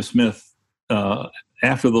met with Smith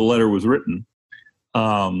after the letter was written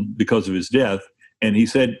because of his death. And he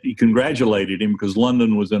said he congratulated him because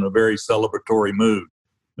London was in a very celebratory mood.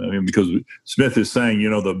 I mean, because Smith is saying,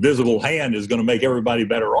 the visible hand is going to make everybody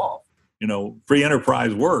better off. Free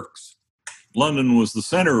enterprise works. London was the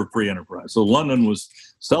center of free enterprise. So London was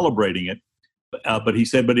celebrating it. But he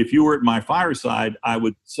said, but if you were at my fireside, I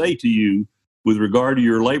would say to you, with regard to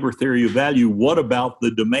your labor theory of value, what about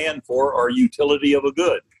the demand for or utility of a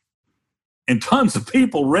good? And tons of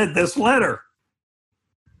people read this letter.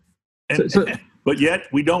 But yet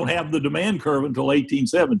we don't have the demand curve until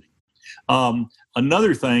 1870.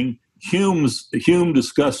 Another thing, Hume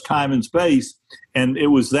discussed time and space, and it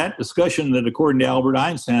was that discussion that, according to Albert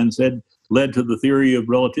Einstein, said led to the theory of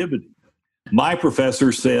relativity. My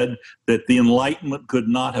professor said that the Enlightenment could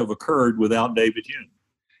not have occurred without David Hume.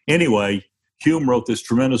 Anyway, Hume wrote this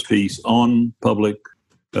tremendous piece on public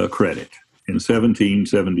credit in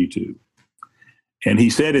 1772. And he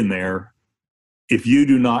said in there, if you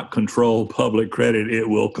do not control public credit, it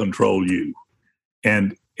will control you.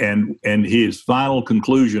 And his final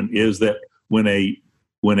conclusion is that when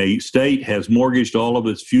a state has mortgaged all of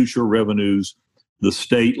its future revenues, the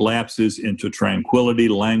state lapses into tranquility,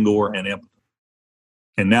 languor, and impotence.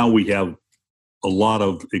 And now we have a lot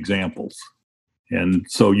of examples. And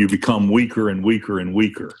so you become weaker and weaker and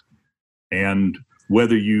weaker. And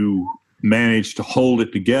whether you manage to hold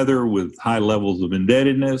it together with high levels of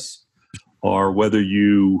indebtedness, or whether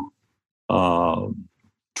you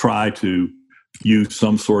try to use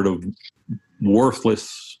some sort of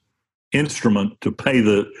worthless instrument to pay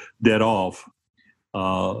the debt off,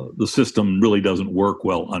 the system really doesn't work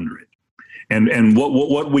well under it. And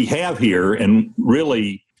what we have here, and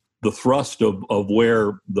really the thrust of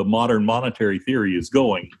where the modern monetary theory is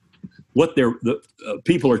going,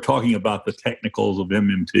 people are talking about the technicals of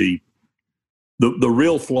MMT. The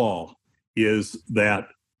real flaw is that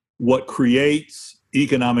what creates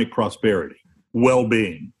economic prosperity,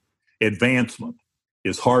 well-being, advancement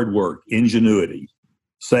is hard work, ingenuity,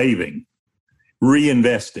 saving,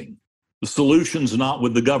 reinvesting. The solution's not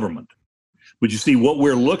with the government. But you see, what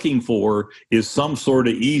we're looking for is some sort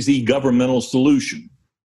of easy governmental solution,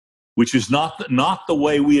 which is not the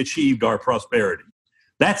way we achieved our prosperity.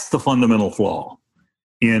 That's the fundamental flaw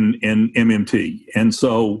in MMT. And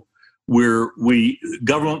so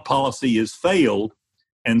government policy has failed,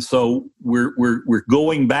 and so we're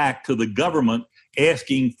going back to the government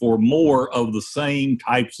asking for more of the same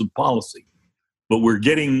types of policy. But we're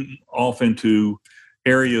getting off into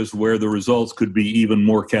areas where the results could be even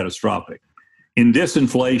more catastrophic. In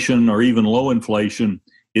disinflation or even low inflation,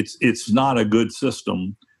 it's not a good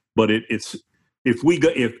system. But if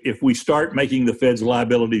we start making the Fed's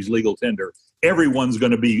liabilities legal tender, everyone's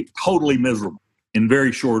going to be totally miserable in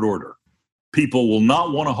very short order. People will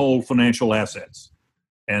not want to hold financial assets,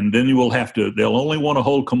 and then they'll only want to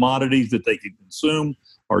hold commodities that they can consume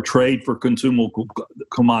or trade for consumable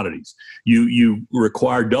commodities. You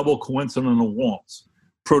require double coincidental wants.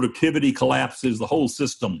 Productivity collapses, the whole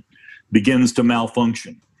system begins to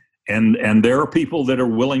malfunction. And there are people that are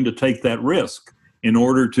willing to take that risk in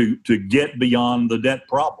order to get beyond the debt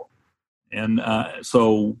problem. And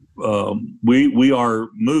so we are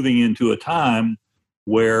moving into a time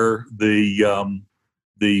where the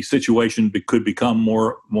situation could become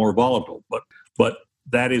more volatile. But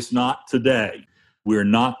That is not today. We're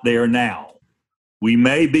not there now. We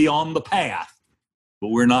may be on the path, but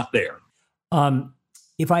we're not there.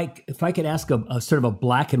 If I could ask a sort of a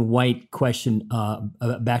black and white question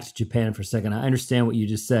back to Japan for a second. I understand what you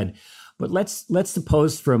just said, but let's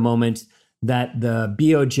suppose for a moment that the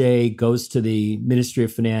BOJ goes to the Ministry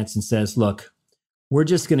of Finance and says, look, we're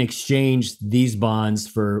just going to exchange these bonds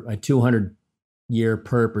for a 200-year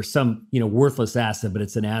perp or some worthless asset, but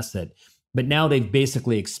it's an asset. But now they've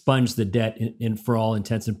basically expunged the debt in for all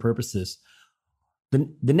intents and purposes. The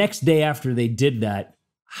next day after they did that,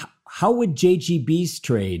 how would JGBs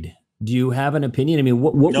trade? Do you have an opinion? I mean,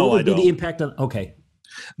 what would be the impact on? Okay.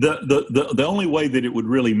 The only way that it would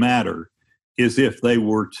really matter is if they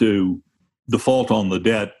were to default on the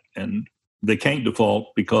debt, and they can't default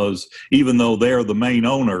because even though they're the main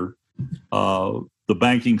owner, the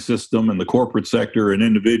banking system and the corporate sector and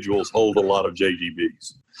individuals hold a lot of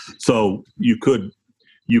JGBs. So you could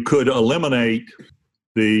eliminate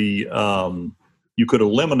the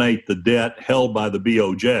debt held by the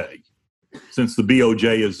BOJ, since the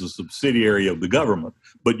BOJ is a subsidiary of the government,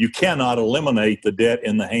 but you cannot eliminate the debt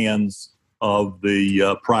in the hands of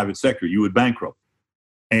the private sector. You would bankrupt.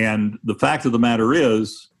 And the fact of the matter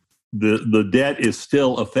is, the debt is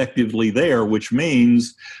still effectively there, which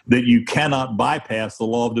means that you cannot bypass the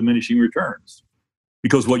law of diminishing returns.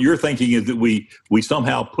 Because what you're thinking is that we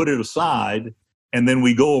somehow put it aside and then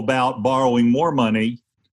we go about borrowing more money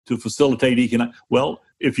to facilitate economic. Well,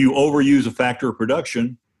 if you overuse a factor of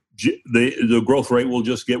production, the growth rate will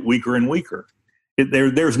just get weaker and weaker.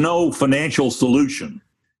 There's no financial solution.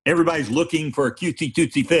 Everybody's looking for a cutesy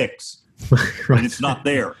tootsie fix, right. And it's not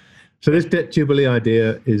there. So this debt jubilee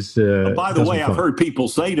idea is. By the way, I've heard people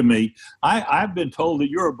say to me, I've been told that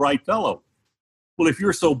you're a bright fellow. Well, if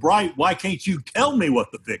you're so bright, why can't you tell me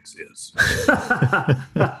what the fix is?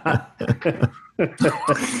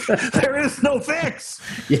 There is no fix.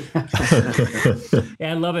 Yeah.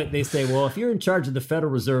 I love it. They say, well, if you're in charge of the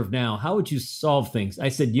Federal Reserve now, how would you solve things? I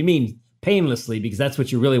said, you mean painlessly, because that's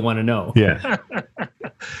what you really want to know. Yeah.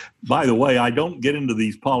 By the way, I don't get into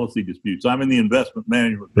these policy disputes. I'm in the investment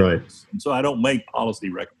management business, right. And so I don't make policy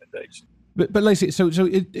recommendations. But Lacy, so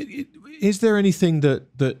is there anything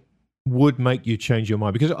that would make you change your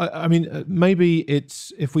mind? Because I mean, maybe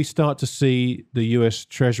it's if we start to see the U.S.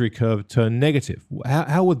 Treasury curve turn negative,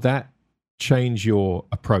 how would that change your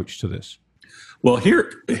approach to this? Well,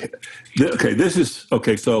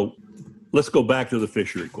 so let's go back to the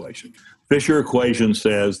Fisher equation. Fisher equation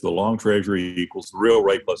says the long Treasury equals the real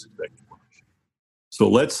rate plus expected inflation. So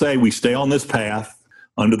let's say we stay on this path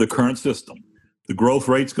under the current system. The growth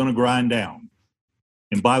rate's going to grind down.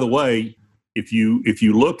 And by the way, if you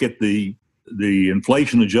look at the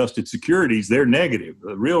inflation-adjusted securities, they're negative.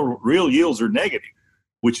 The real yields are negative,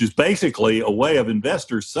 which is basically a way of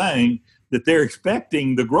investors saying that they're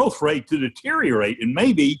expecting the growth rate to deteriorate and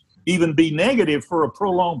maybe even be negative for a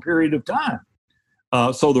prolonged period of time.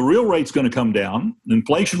 So the real rate's going to come down, the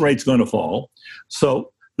inflation rate's going to fall.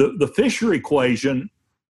 So the Fisher equation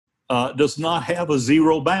does not have a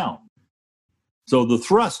zero bound. So the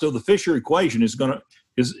thrust of the Fisher equation is going to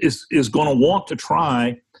want to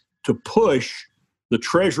try to push the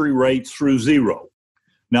Treasury rates through zero.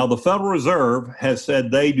 Now, the Federal Reserve has said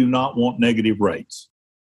they do not want negative rates,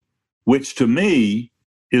 which to me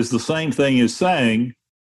is the same thing as saying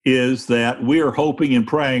is that we're hoping and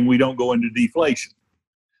praying we don't go into deflation.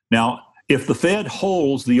 Now, if the Fed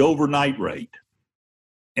holds the overnight rate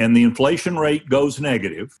and the inflation rate goes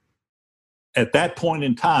negative, at that point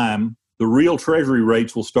in time, the real Treasury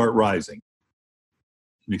rates will start rising.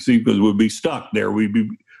 You see, because we'll be stuck there.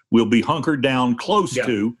 We'll be hunkered down close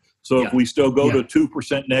to. So if we still go to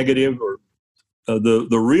 2% negative, or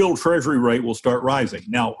the real Treasury rate will start rising.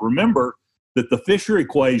 Now, remember that the Fisher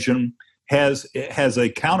equation has a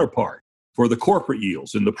counterpart for the corporate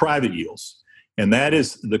yields and the private yields. And that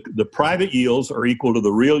is the private yields are equal to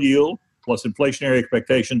the real yield plus inflationary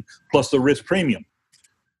expectation plus the risk premium.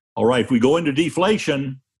 All right, if we go into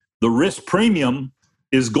deflation, the risk premium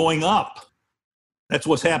is going up. That's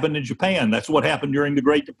what's happened in Japan. That's what happened during the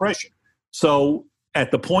Great Depression. So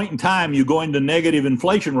at the point in time you go into negative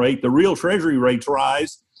inflation rate, the real Treasury rates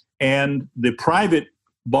rise and the private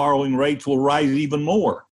borrowing rates will rise even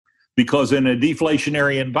more, because in a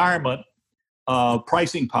deflationary environment,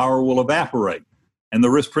 pricing power will evaporate and the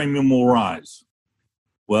risk premium will rise.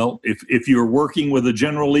 Well, if you're working with a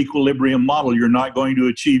general equilibrium model, you're not going to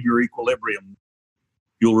achieve your equilibrium.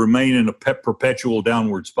 You'll remain in a perpetual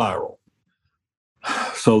downward spiral.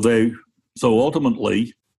 So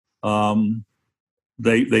ultimately,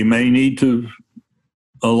 they may need to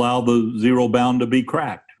allow the zero bound to be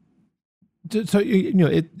cracked. So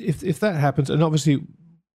if that happens, and obviously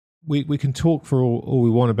we can talk for all we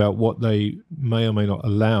want about what they may or may not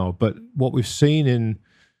allow, but what we've seen in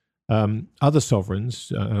other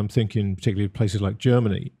sovereigns, I'm thinking particularly places like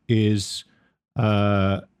Germany, is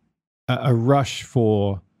a rush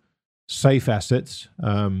for safe assets,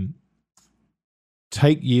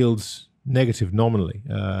 take yields negative nominally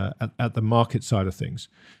at the market side of things.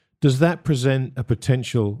 Does that present a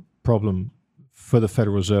potential problem for the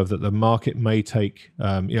Federal Reserve that the market may take?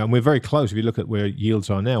 And we're very close. If you look at where yields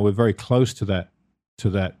are now, we're very close to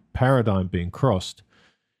that paradigm being crossed.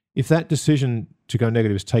 If that decision to go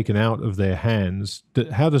negative is taken out of their hands,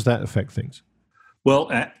 how does that affect things?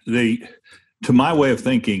 Well, to my way of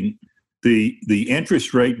thinking, the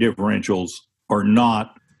interest rate differentials are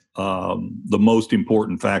not the most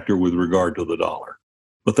important factor with regard to the dollar,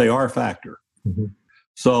 but they are a factor. Mm-hmm.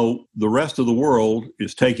 So the rest of the world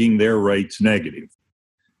is taking their rates negative,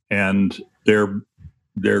 and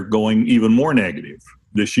they're going even more negative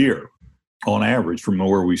this year on average from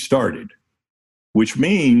where we started, which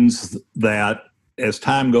means that as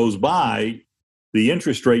time goes by, the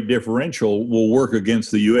interest rate differential will work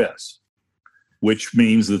against the U.S., which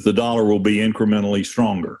means that the dollar will be incrementally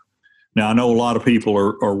stronger. Now, I know a lot of people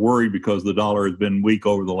are worried because the dollar has been weak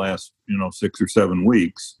over the last 6 or 7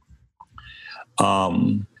 weeks.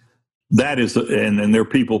 That is, and there are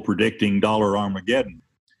people predicting dollar Armageddon,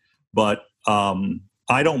 but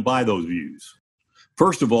I don't buy those views.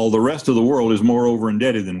 First of all, the rest of the world is more over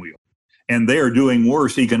indebted than we are, and they are doing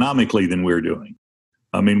worse economically than we're doing.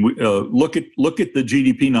 I mean, look at the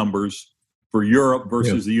GDP numbers for Europe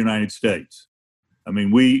versus the United States. I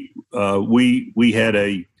mean, we had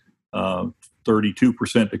a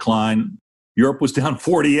 32% decline. Europe was down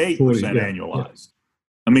 48% annualized.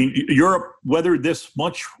 I mean, Europe weathered this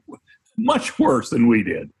much worse than we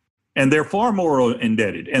did. And they're far more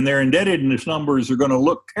indebted. And their indebtedness numbers are going to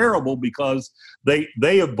look terrible because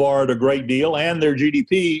they have borrowed a great deal, and their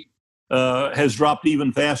GDP has dropped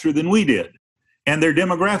even faster than we did. And their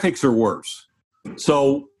demographics are worse.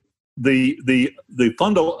 So the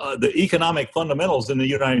economic fundamentals in the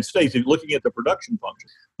United States, looking at the production function,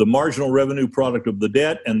 the marginal revenue product of the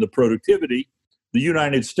debt and the productivity, the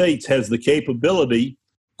United States has the capability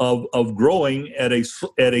of growing at a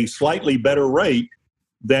slightly better rate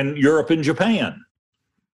than Europe and Japan,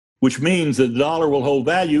 which means that the dollar will hold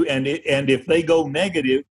value. And if they go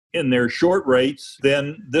negative in their short rates,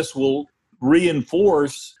 then this will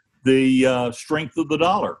reinforce the strength of the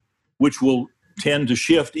dollar, which will tend to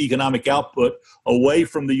shift economic output away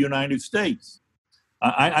from the United States.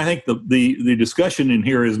 I think the discussion in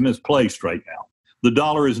here is misplaced right now. The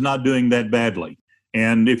dollar is not doing that badly.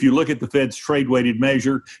 And if you look at the Fed's trade-weighted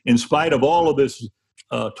measure, in spite of all of this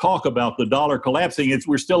talk about the dollar collapsing,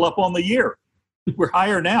 we're still up on the year. We're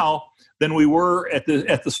higher now than we were at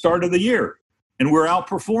the start of the year, and we're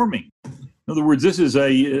outperforming. In other words, this is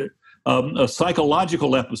a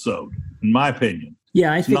psychological episode, in my opinion.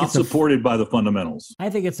 Yeah, I think it's not supported by the fundamentals. I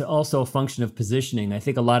think it's also a function of positioning. I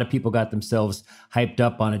think a lot of people got themselves hyped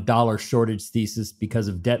up on a dollar shortage thesis because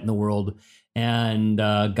of debt in the world, and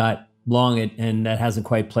got long it, and that hasn't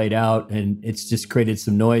quite played out, and it's just created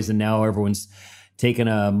some noise, and now everyone's taken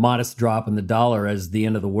a modest drop in the dollar as the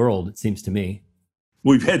end of the world, it seems to me.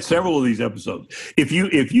 We've had several of these episodes.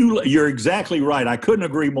 You're exactly right. I couldn't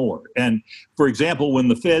agree more. And for example, when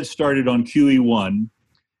the Fed started on QE1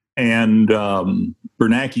 and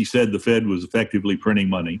Bernanke said the Fed was effectively printing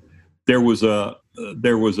money, there was a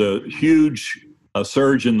huge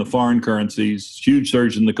surge in the foreign currencies, huge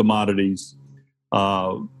surge in the commodities.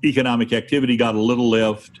 Economic activity got a little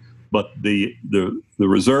lift, but the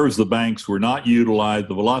reserves of the banks were not utilized.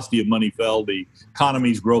 The velocity of money fell. The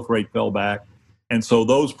economy's growth rate fell back. And so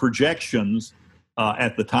those projections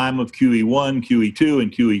at the time of QE1, QE2,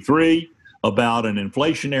 and QE3 about an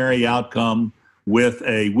inflationary outcome with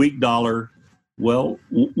a weak dollar, well,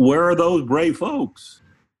 where are those brave folks?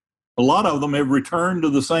 A lot of them have returned to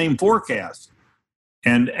the same forecast.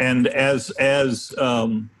 And as I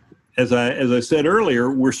said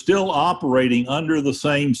earlier, we're still operating under the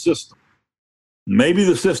same system. Maybe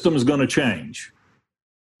the system is going to change,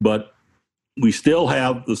 but we still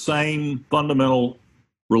have the same fundamental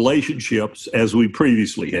relationships as we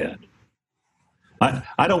previously had.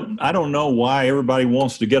 I don't know why everybody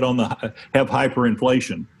wants to have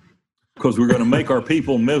hyperinflation, because we're going to make our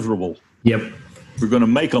people miserable. Yep. We're going to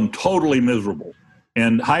make them totally miserable.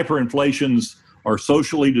 And hyperinflations are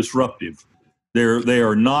socially disruptive. They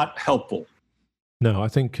are not helpful. No, I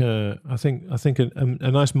think a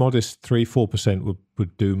nice modest 3-4%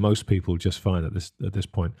 would do most people just fine at this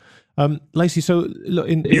point. Lacy, so look,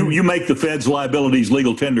 you make the Fed's liabilities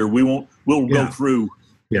legal tender. We'll go through.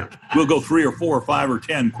 Yeah, we'll go 3 or 4 or 5 or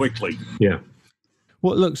 10 quickly. Yeah.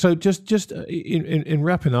 Well, look. So just in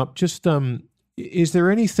wrapping up, just is there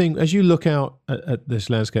anything as you look out at this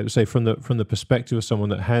landscape, say from the perspective of someone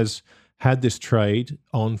that has had this trade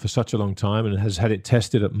on for such a long time and has had it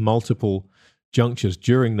tested at multiple junctures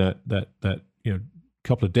during that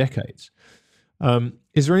couple of decades,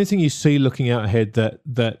 is there anything you see looking out ahead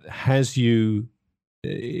that has you,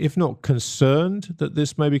 if not concerned that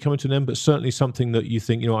this may be coming to an end, but certainly something that you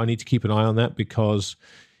think, I need to keep an eye on that, because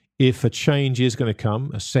if a change is going to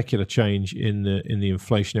come, a secular change in the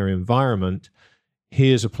inflationary environment,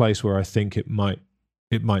 here's a place where I think it might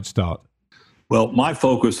start? Well, my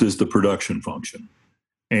focus is the production function.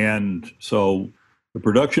 And so the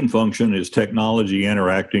production function is technology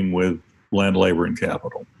interacting with land, labor, and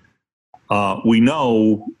capital. We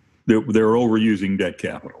know that they're overusing debt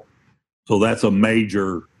capital. So that's a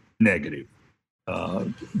major negative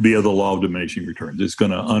via the law of diminishing returns. It's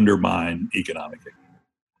going to undermine economic activity.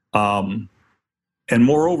 And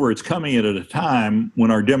moreover, it's coming at a time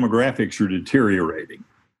when our demographics are deteriorating.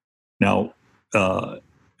 Now,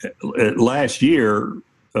 last year,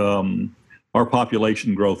 our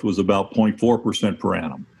population growth was about 0.4% per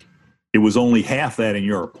annum. It was only half that in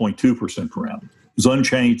Europe, 0.2% per annum. It was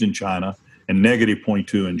unchanged in China and negative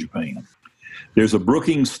 0.2 in Japan. There's a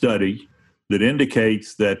Brookings study that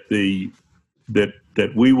indicates that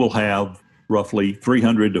that we will have roughly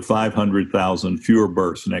 300 to 500,000 fewer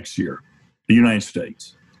births next year, the United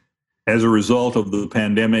States, as a result of the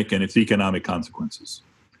pandemic and its economic consequences.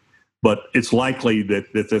 But it's likely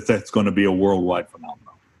that that's going to be a worldwide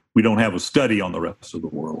phenomenon. We don't have a study on the rest of the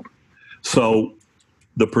world. So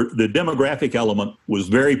the demographic element was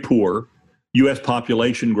very poor. U.S.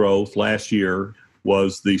 population growth last year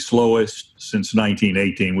was the slowest since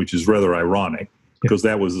 1918, which is rather ironic because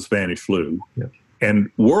that was the Spanish flu. Yeah.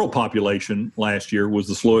 And world population last year was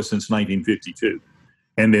the slowest since 1952.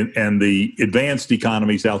 And the advanced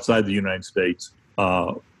economies outside the United States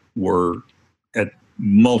were at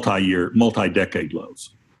multi-decade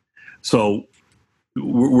lows. So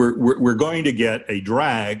we're going to get a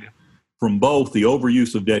drag from both the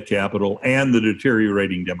overuse of debt capital and the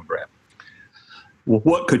deteriorating demographics. Well,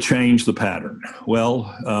 what could change the pattern?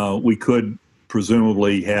 Well, we could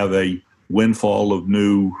presumably have a windfall of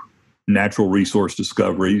new natural resource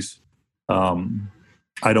discoveries.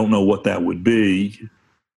 I don't know what that would be,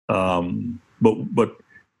 but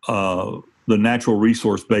the natural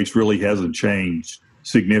resource base really hasn't changed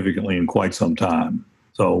significantly in quite some time.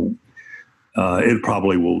 So it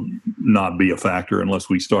probably will not be a factor unless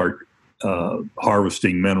we start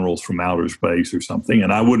harvesting minerals from outer space or something.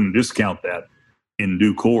 And I wouldn't discount that in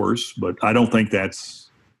due course, but I don't think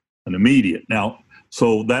that's an immediate. Now,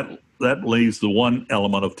 so that leaves the one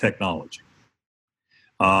element of technology.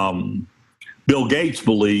 Bill Gates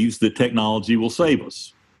believes that technology will save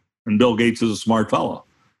us. And Bill Gates is a smart fellow.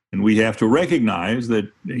 And we have to recognize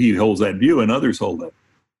that he holds that view and others hold that.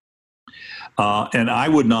 And I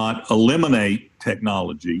would not eliminate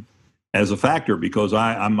technology as a factor because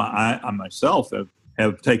I myself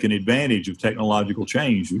have taken advantage of technological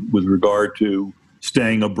change with regard to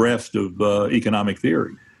staying abreast of economic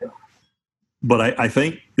theory. But I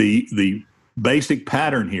think the basic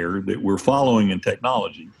pattern here that we're following in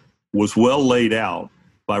technology was well laid out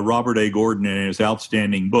by Robert A. Gordon in his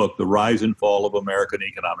outstanding book, The Rise and Fall of American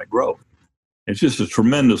Economic Growth. It's just a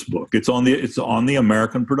tremendous book. It's on the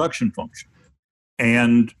American production function.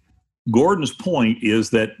 And Gordon's point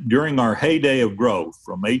is that during our heyday of growth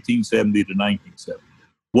from 1870 to 1970,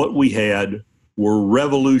 what we had were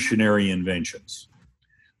revolutionary inventions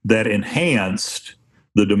that enhanced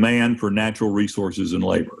the demand for natural resources and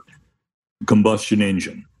labor. Combustion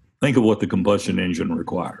engine. Think of what the combustion engine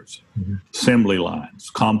requires. Mm-hmm. Assembly lines,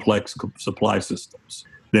 complex supply systems.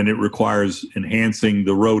 Then it requires enhancing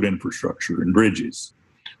the road infrastructure and bridges.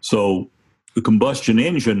 So the combustion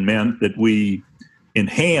engine meant that we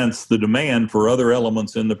enhance the demand for other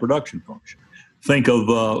elements in the production function. Think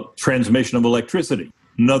of transmission of electricity,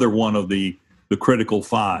 another one of the critical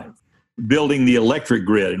five. Building the electric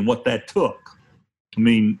grid and what that took. I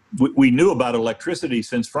mean, we knew about electricity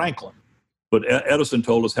since Franklin, but Edison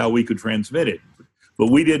told us how we could transmit it.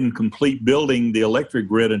 But we didn't complete building the electric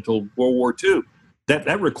grid until World War II.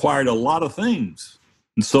 That required a lot of things.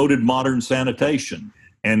 And so did modern sanitation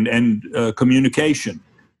and communication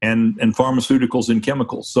and pharmaceuticals and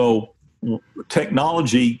chemicals. So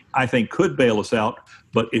technology, I think, could bail us out,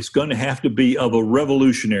 but it's going to have to be of a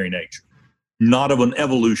revolutionary nature. not of an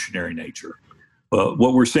evolutionary nature.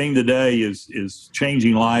 What we're seeing today is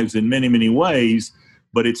changing lives in many, many ways,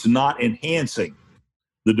 but it's not enhancing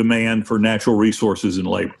the demand for natural resources and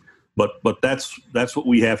labor. But that's what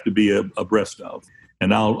we have to be abreast of.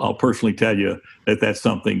 And I'll personally tell you that that's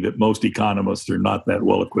something that most economists are not that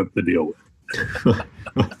well equipped to deal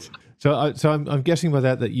with. So I'm guessing by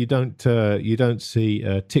that you don't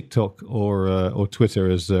see TikTok or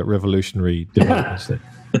Twitter as revolutionary developments. Then.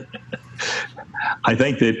 I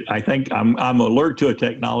think I'm alert to a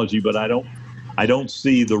technology, but I don't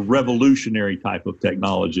see the revolutionary type of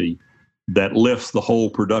technology that lifts the whole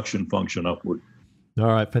production function upward. All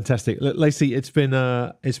right, fantastic, Lacy. It's been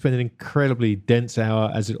an incredibly dense hour,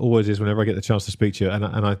 as it always is whenever I get the chance to speak to you, and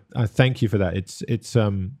I thank you for that. It's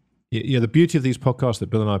the beauty of these podcasts that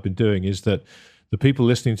Bill and I have been doing is that the people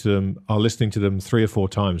listening to them are listening to them 3 or 4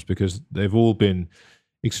 times because they've all been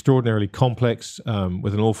extraordinarily complex,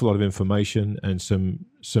 with an awful lot of information and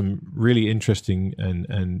some really interesting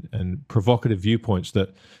and provocative viewpoints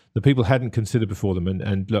that the people hadn't considered before them.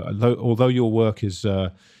 And although your work is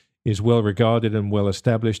well regarded and well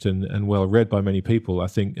established and well read by many people, I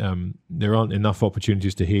think there aren't enough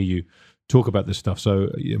opportunities to hear you talk about this stuff. So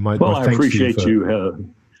my I appreciate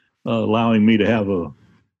you allowing me to have a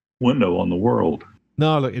window on the world.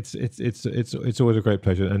 No, look, it's always a great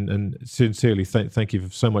pleasure, and sincerely thank you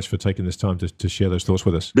so much for taking this time to share those thoughts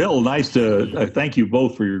with us. Bill, nice to thank you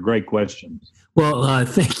both for your great questions. Well,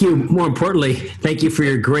 thank you. More importantly, thank you for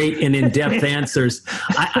your great and in-depth answers.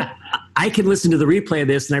 I can listen to the replay of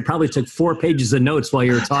this, and I probably took 4 pages of notes while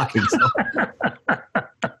you were talking.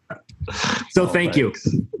 So thank you.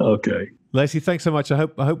 Okay, Lacy, thanks so much. I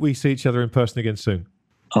hope we see each other in person again soon.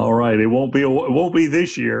 All right, it won't be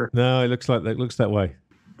this year. No, it looks that way.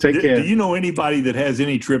 Take care. Do you know anybody that has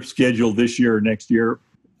any trips scheduled this year or next year?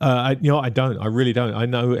 I don't. I really don't. I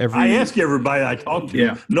know I ask everybody I talk to.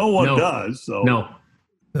 Yeah. No one does. So. No,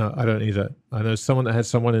 I don't either. I know someone that had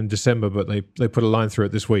someone in December, but they put a line through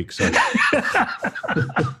it this week. So.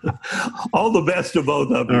 All the best to both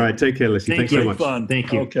of you. All right, take care, Lacy. Thanks so much. Fun.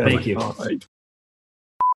 Thank you. Okay. Thank you. All right.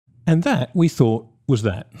 And that, we thought, was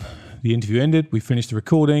that. The interview ended, we finished the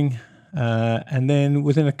recording, and then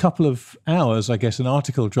within a couple of hours, I guess, an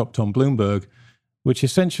article dropped on Bloomberg, which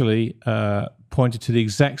essentially pointed to the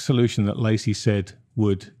exact solution that Lacy said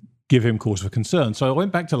would give him cause for concern. So I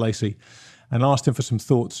went back to Lacy and asked him for some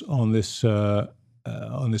thoughts on this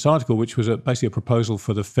article, which was basically a proposal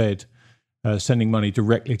for the Fed sending money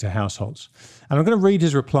directly to households. And I'm going to read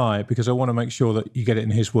his reply because I want to make sure that you get it in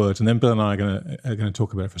his words, and then Bill and I are going to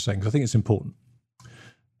talk about it for a second, because I think it's important.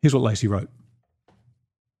 Here's what Lacy wrote.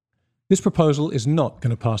 This proposal is not going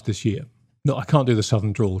to pass this year. No, I can't do the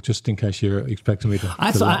Southern drawl, just in case you're expecting me to.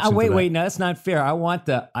 Wait, no, that's not fair. I want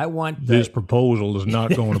This proposal is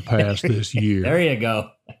not going to pass this year. There you go.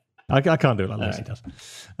 I can't do it like Lacy does.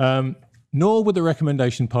 Nor would the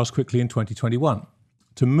recommendation pass quickly in 2021.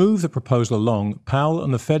 To move the proposal along, Powell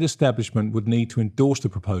and the Fed establishment would need to endorse the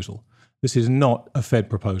proposal. This is not a Fed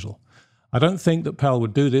proposal. I don't think that Powell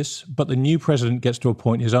would do this, but the new president gets to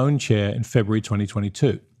appoint his own chair in February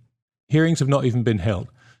 2022. Hearings have not even been held,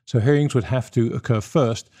 so hearings would have to occur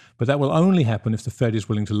first, but that will only happen if the Fed is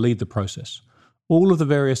willing to lead the process. All of the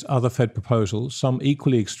various other Fed proposals, some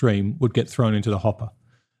equally extreme, would get thrown into the hopper.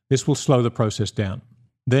 This will slow the process down.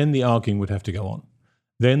 Then the arguing would have to go on.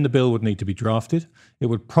 Then the bill would need to be drafted. It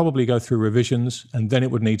would probably go through revisions, and then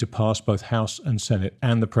it would need to pass both House and Senate,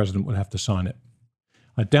 and the president would have to sign it.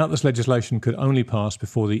 I doubt this legislation could only pass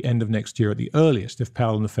before the end of next year at the earliest if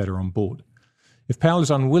Powell and the Fed are on board. If Powell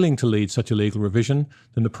is unwilling to lead such a legal revision,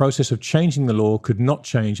 then the process of changing the law could not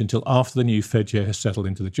change until after the new Fed chair has settled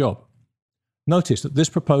into the job. Notice that this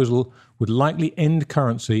proposal would likely end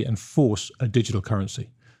currency and force a digital currency.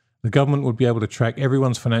 The government would be able to track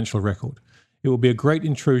everyone's financial record. It would be a great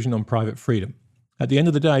intrusion on private freedom. At the end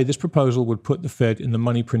of the day, this proposal would put the Fed in the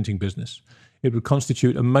money printing business. It would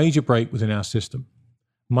constitute a major break within our system.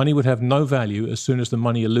 Money would have no value as soon as the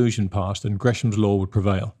money illusion passed and Gresham's law would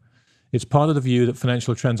prevail. It's part of the view that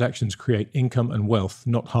financial transactions create income and wealth,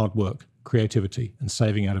 not hard work, creativity, and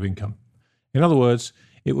saving out of income. In other words,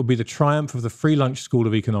 it would be the triumph of the free lunch school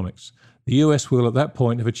of economics. The US will at that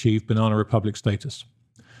point have achieved banana republic status.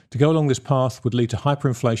 To go along this path would lead to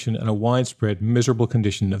hyperinflation and a widespread, miserable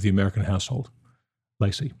condition of the American household.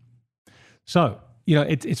 Lacy. So,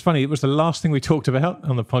 it's funny. It was the last thing we talked about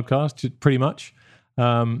on the podcast, pretty much.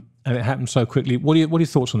 And it happened so quickly. What are your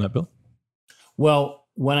thoughts on that, Bill? Well,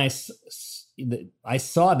 when I I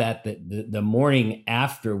saw that the morning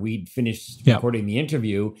after we'd finished recording the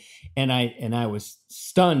interview, and I was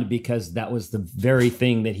stunned because that was the very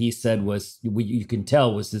thing that he said was, you can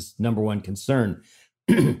tell, was his number one concern.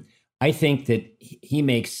 I think that he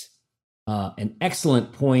makes an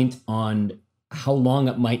excellent point on how long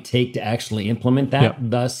it might take to actually implement that.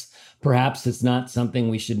 Thus, perhaps it's not something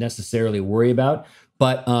we should necessarily worry about.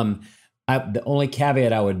 But the only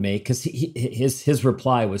caveat I would make, because his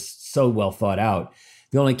reply was so well thought out,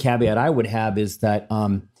 the only caveat I would have is that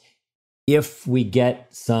if we get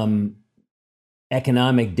some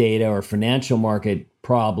economic data or financial market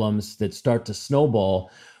problems that start to snowball,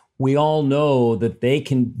 we all know that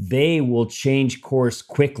they will change course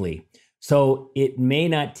quickly. So it may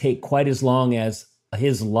not take quite as long as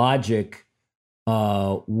his logic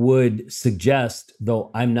would suggest,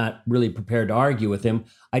 though I'm not really prepared to argue with him.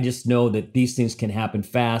 I just know that these things can happen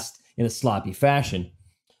fast in a sloppy fashion.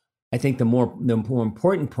 I think the more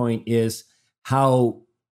important point is how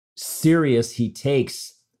serious he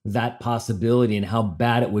takes that possibility and how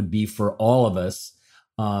bad it would be for all of us.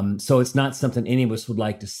 So it's not something any of us would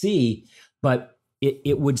like to see, but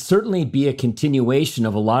it would certainly be a continuation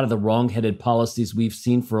of a lot of the wrong-headed policies we've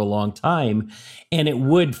seen for a long time, and it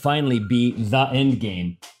would finally be the end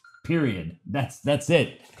game, period. That's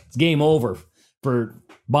it. It's game over for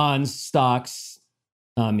bonds, stocks,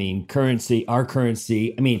 currency, our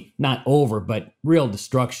currency. Not over, but real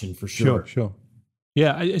destruction for sure. Sure.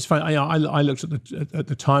 Yeah, it's funny. I looked at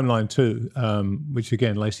the timeline too, which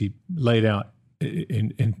again, Lacy laid out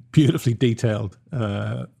in beautifully detailed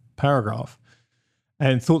paragraph,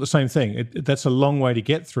 and thought the same thing. That's a long way to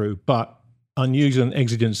get through, but unusual and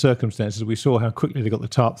exigent circumstances. We saw how quickly they got the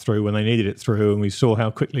TARP through when they needed it through, and we saw how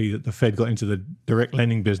quickly that the Fed got into the direct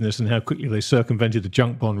lending business and how quickly they circumvented the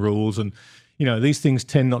junk bond rules. And these things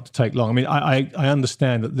tend not to take long. I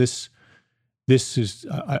understand that this is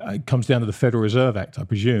it comes down to the Federal Reserve Act, I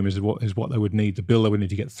presume, is what they would need, the bill they would need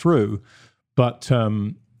to get through. But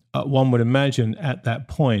one would imagine at that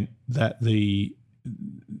point that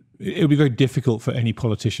it would be very difficult for any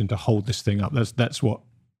politician to hold this thing up. That's what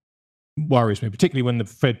worries me, particularly when the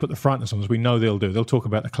Fed put the frightness on us. We know they'll do. They'll talk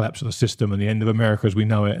about the collapse of the system and the end of America as we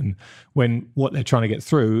know it. And when what they're trying to get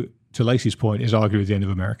through, to Lacy's point, is argue with the end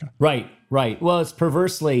of America. Right. Well, it's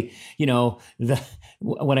perversely,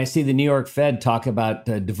 when I see the New York Fed talk about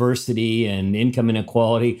diversity and income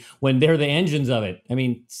inequality, when they're the engines of it.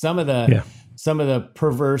 Some of the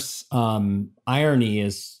perverse irony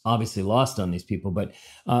is obviously lost on these people, but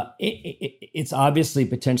it's obviously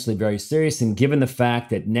potentially very serious. And given the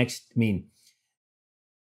fact that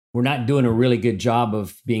we're not doing a really good job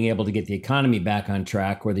of being able to get the economy back on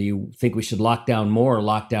track, whether you think we should lock down more or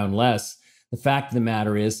lock down less, the fact of the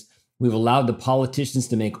matter is we've allowed the politicians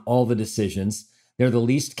to make all the decisions. They're the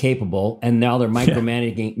least capable, and now they're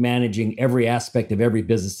managing every aspect of every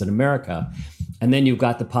business in America. And then you've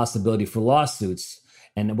got the possibility for lawsuits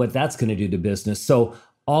and what that's going to do to business. So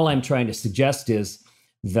all I'm trying to suggest is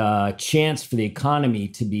the chance for the economy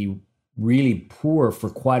to be really poor for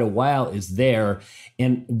quite a while is there.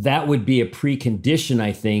 And that would be a precondition,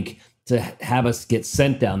 I think, to have us get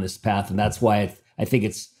sent down this path. And that's why I think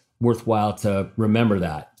it's worthwhile to remember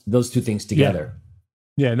those two things together.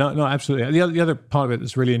 Yeah, no, absolutely. The other part of it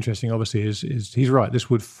that's really interesting, obviously, is he's right. This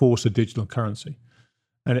would force a digital currency.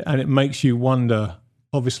 And it makes you wonder,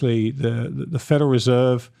 obviously, the Federal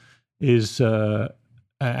Reserve is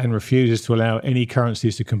and refuses to allow any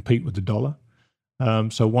currencies to compete with the dollar.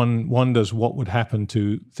 So one wonders what would happen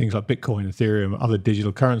to things like Bitcoin, Ethereum, other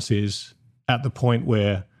digital currencies at the point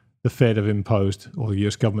where the Fed have imposed, or the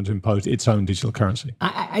US government have imposed, its own digital currency.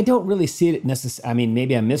 I don't really see it necessarily.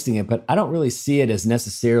 Maybe I'm missing it, but I don't really see it as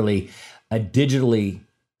necessarily a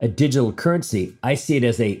digital currency. I see it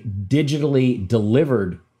as a digitally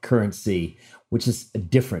delivered currency, which is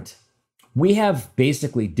different. We have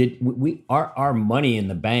basically our money in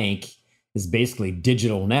the bank is basically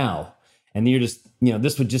digital now. And you're just,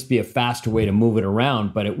 this would just be a faster way to move it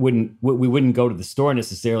around, but we wouldn't go to the store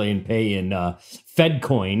necessarily and pay in Fed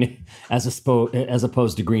coin as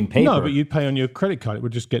opposed to green paper. No, but you'd pay on your credit card. It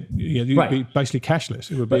would just get, you'd be basically cashless.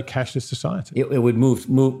 It would be a cashless society. It would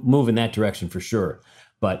move in that direction for sure.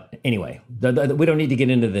 But anyway, we don't need to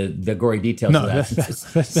get into the gory details of that.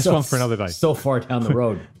 That's one for another day. So far down the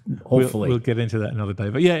road, hopefully. We'll get into that another day.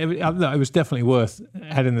 But yeah, it was definitely worth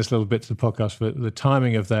adding this little bit to the podcast. For the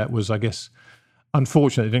timing of that was, I guess,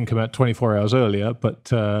 unfortunate. It didn't come out 24 hours earlier,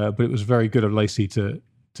 but it was very good of Lacy to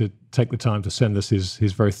take the time to send us his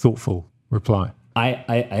very thoughtful reply.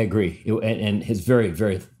 I agree. And his very,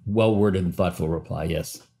 very well-worded and thoughtful reply,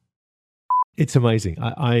 yes. It's amazing.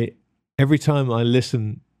 Every time I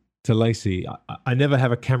listen to Lacy, I never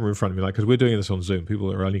have a camera in front of me, like, because we're doing this on Zoom.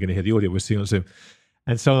 People are only going to hear the audio. We're seeing on Zoom.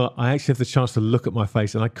 And so I actually have the chance to look at my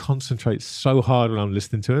face, and I concentrate so hard when I'm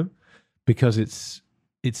listening to him, because it's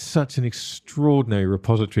such an extraordinary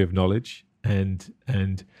repository of knowledge. And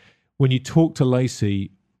when you talk to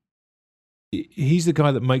Lacy, he's the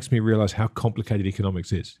guy that makes me realize how complicated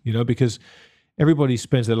economics is, because everybody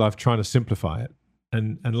spends their life trying to simplify it.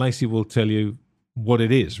 And Lacy will tell you what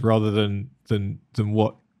it is rather than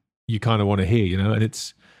what you kind of want to hear, and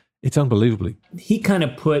it's unbelievably. He kind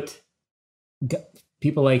of put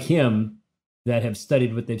people like him that have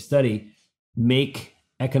studied what they've studied, make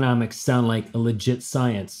economics sound like a legit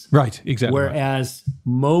science. Right, exactly. Whereas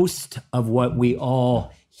most of what we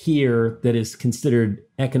all hear that is considered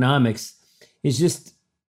economics is just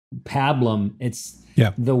pablum. It's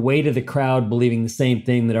the weight of the crowd believing the same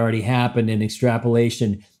thing that already happened in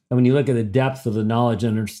extrapolation. And when you look at the depth of the knowledge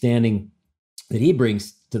and understanding that he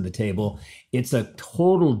brings to the table, it's a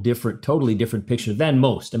totally different picture than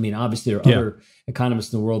most. I mean, obviously there are other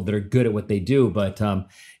economists in the world that are good at what they do, but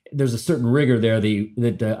there's a certain rigor there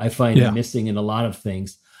that I find missing in a lot of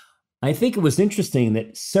things. I think it was interesting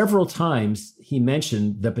that several times he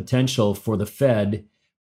mentioned the potential for the Fed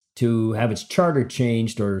to have its charter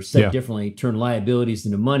changed, or said differently, turn liabilities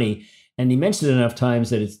into money. And he mentioned it enough times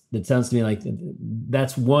that it sounds to me like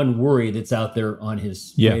that's one worry that's out there on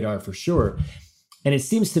his radar for sure. And it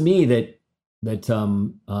seems to me that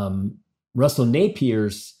Russell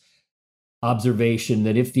Napier's observation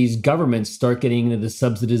that if these governments start getting into the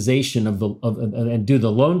subsidization and do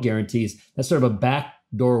the loan guarantees, that's sort of a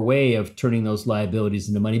backdoor way of turning those liabilities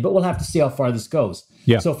into money. But we'll have to see how far this goes.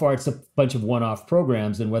 Yeah. So far, it's a bunch of one-off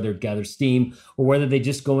programs, and whether it gathers steam or whether they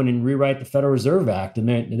just go in and rewrite the Federal Reserve Act, and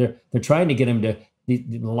they're trying to get them to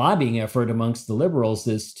the lobbying effort amongst the liberals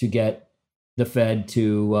is to get the Fed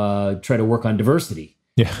to try to work on diversity.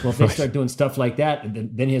 Yeah. Well, if they start doing stuff like that,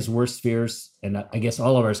 then his worst fears, and I guess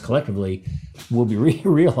all of ours collectively, will be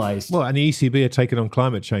realized. Well, and the ECB are taking on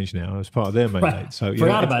climate change now as part of their mandate. Right. So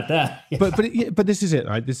forgot about that. Yeah. But this is it,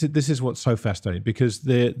 right? This is what's so fascinating, because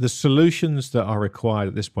the solutions that are required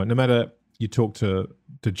at this point, no matter you talk to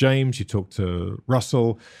James, you talk to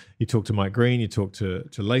Russell, you talk to Mike Green, you talk to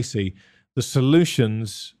Lacy, the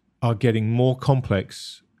solutions are getting more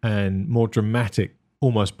complex and more dramatic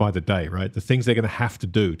almost by the day, right? The things they're going to have to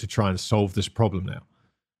do to try and solve this problem now.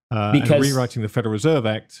 Because and rewriting the Federal Reserve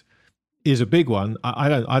Act is a big one.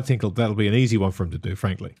 I think that'll be an easy one for them to do,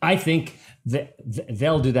 frankly. I think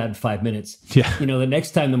they'll do that in 5 minutes. Yeah. The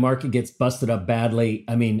next time the market gets busted up badly,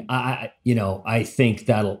 I mean, I think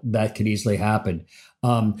that could easily happen.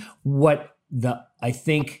 What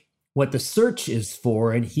the search is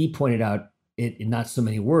for, and he pointed out it in not so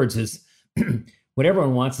many words, is what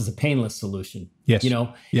everyone wants is a painless solution. Yes.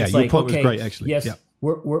 Yeah, it's your point was great, actually. Yes. Yeah.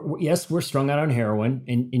 We're strung out on heroin,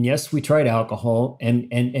 and yes, we tried alcohol and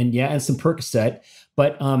some Percocet,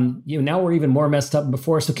 but now we're even more messed up than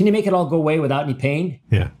before. So can you make it all go away without any pain?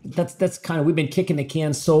 Yeah. That's kind of, we've been kicking the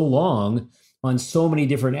can so long on so many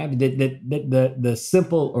different that the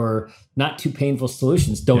simple or not too painful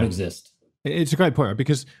solutions don't exist. It's a great point, right?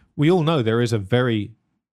 Because we all know there is a very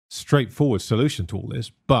straightforward solution to all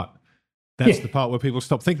this, but that's the part where people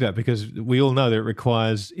stop thinking about, because we all know that it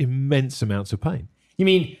requires immense amounts of pain. You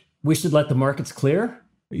mean we should let the markets clear?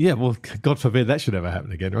 Yeah, well, God forbid that should ever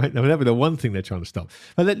happen again, right? I mean, that would be the one thing they're trying to stop.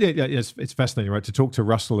 But it's fascinating, right? To talk to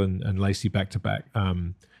Russell and Lacy back to back,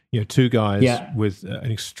 two guys with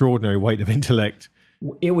an extraordinary weight of intellect.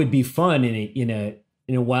 It would be fun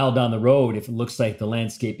in a while down the road, if it looks like the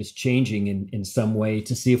landscape is changing in some way,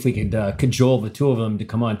 to see if we could cajole the two of them to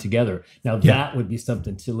come on together. Now that would be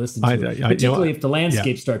something to listen to, particularly if the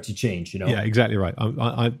landscape starts to change. Yeah, exactly right.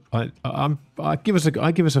 I give us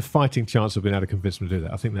a fighting chance of being able to convince them to do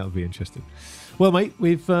that. I think that would be interesting. Well, mate,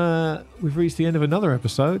 we've reached the end of another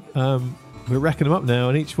episode. We're racking them up now,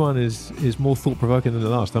 and each one is more thought provoking than the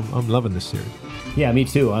last. I'm loving this series. Yeah, me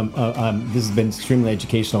too. This has been extremely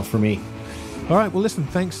educational for me. All right. Well, listen,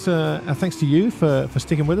 thanks to you for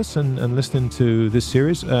sticking with us and listening to this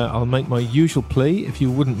series. I'll make my usual plea. If you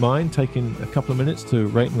wouldn't mind taking a couple of minutes to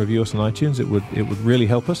rate and review us on iTunes, it would really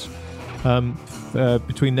help us.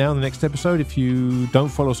 Between now and the next episode, if you don't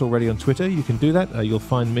follow us already on Twitter, you can do that. You'll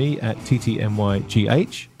find me at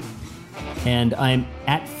TTMYGH. And I'm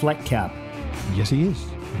at FleckCap. Yes, he is.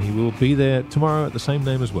 And he will be there tomorrow at the same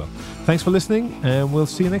name as well. Thanks for listening, and we'll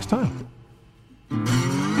see you next time.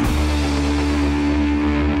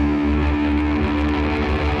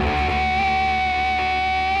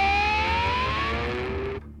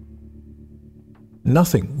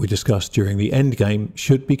 Nothing we discuss during the end game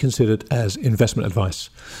should be considered as investment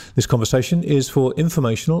advice. This conversation is for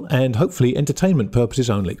informational and hopefully entertainment purposes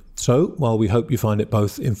only. So, while we hope you find it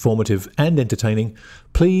both informative and entertaining,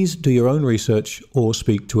 please do your own research or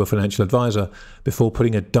speak to a financial advisor before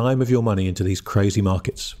putting a dime of your money into these crazy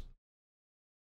markets.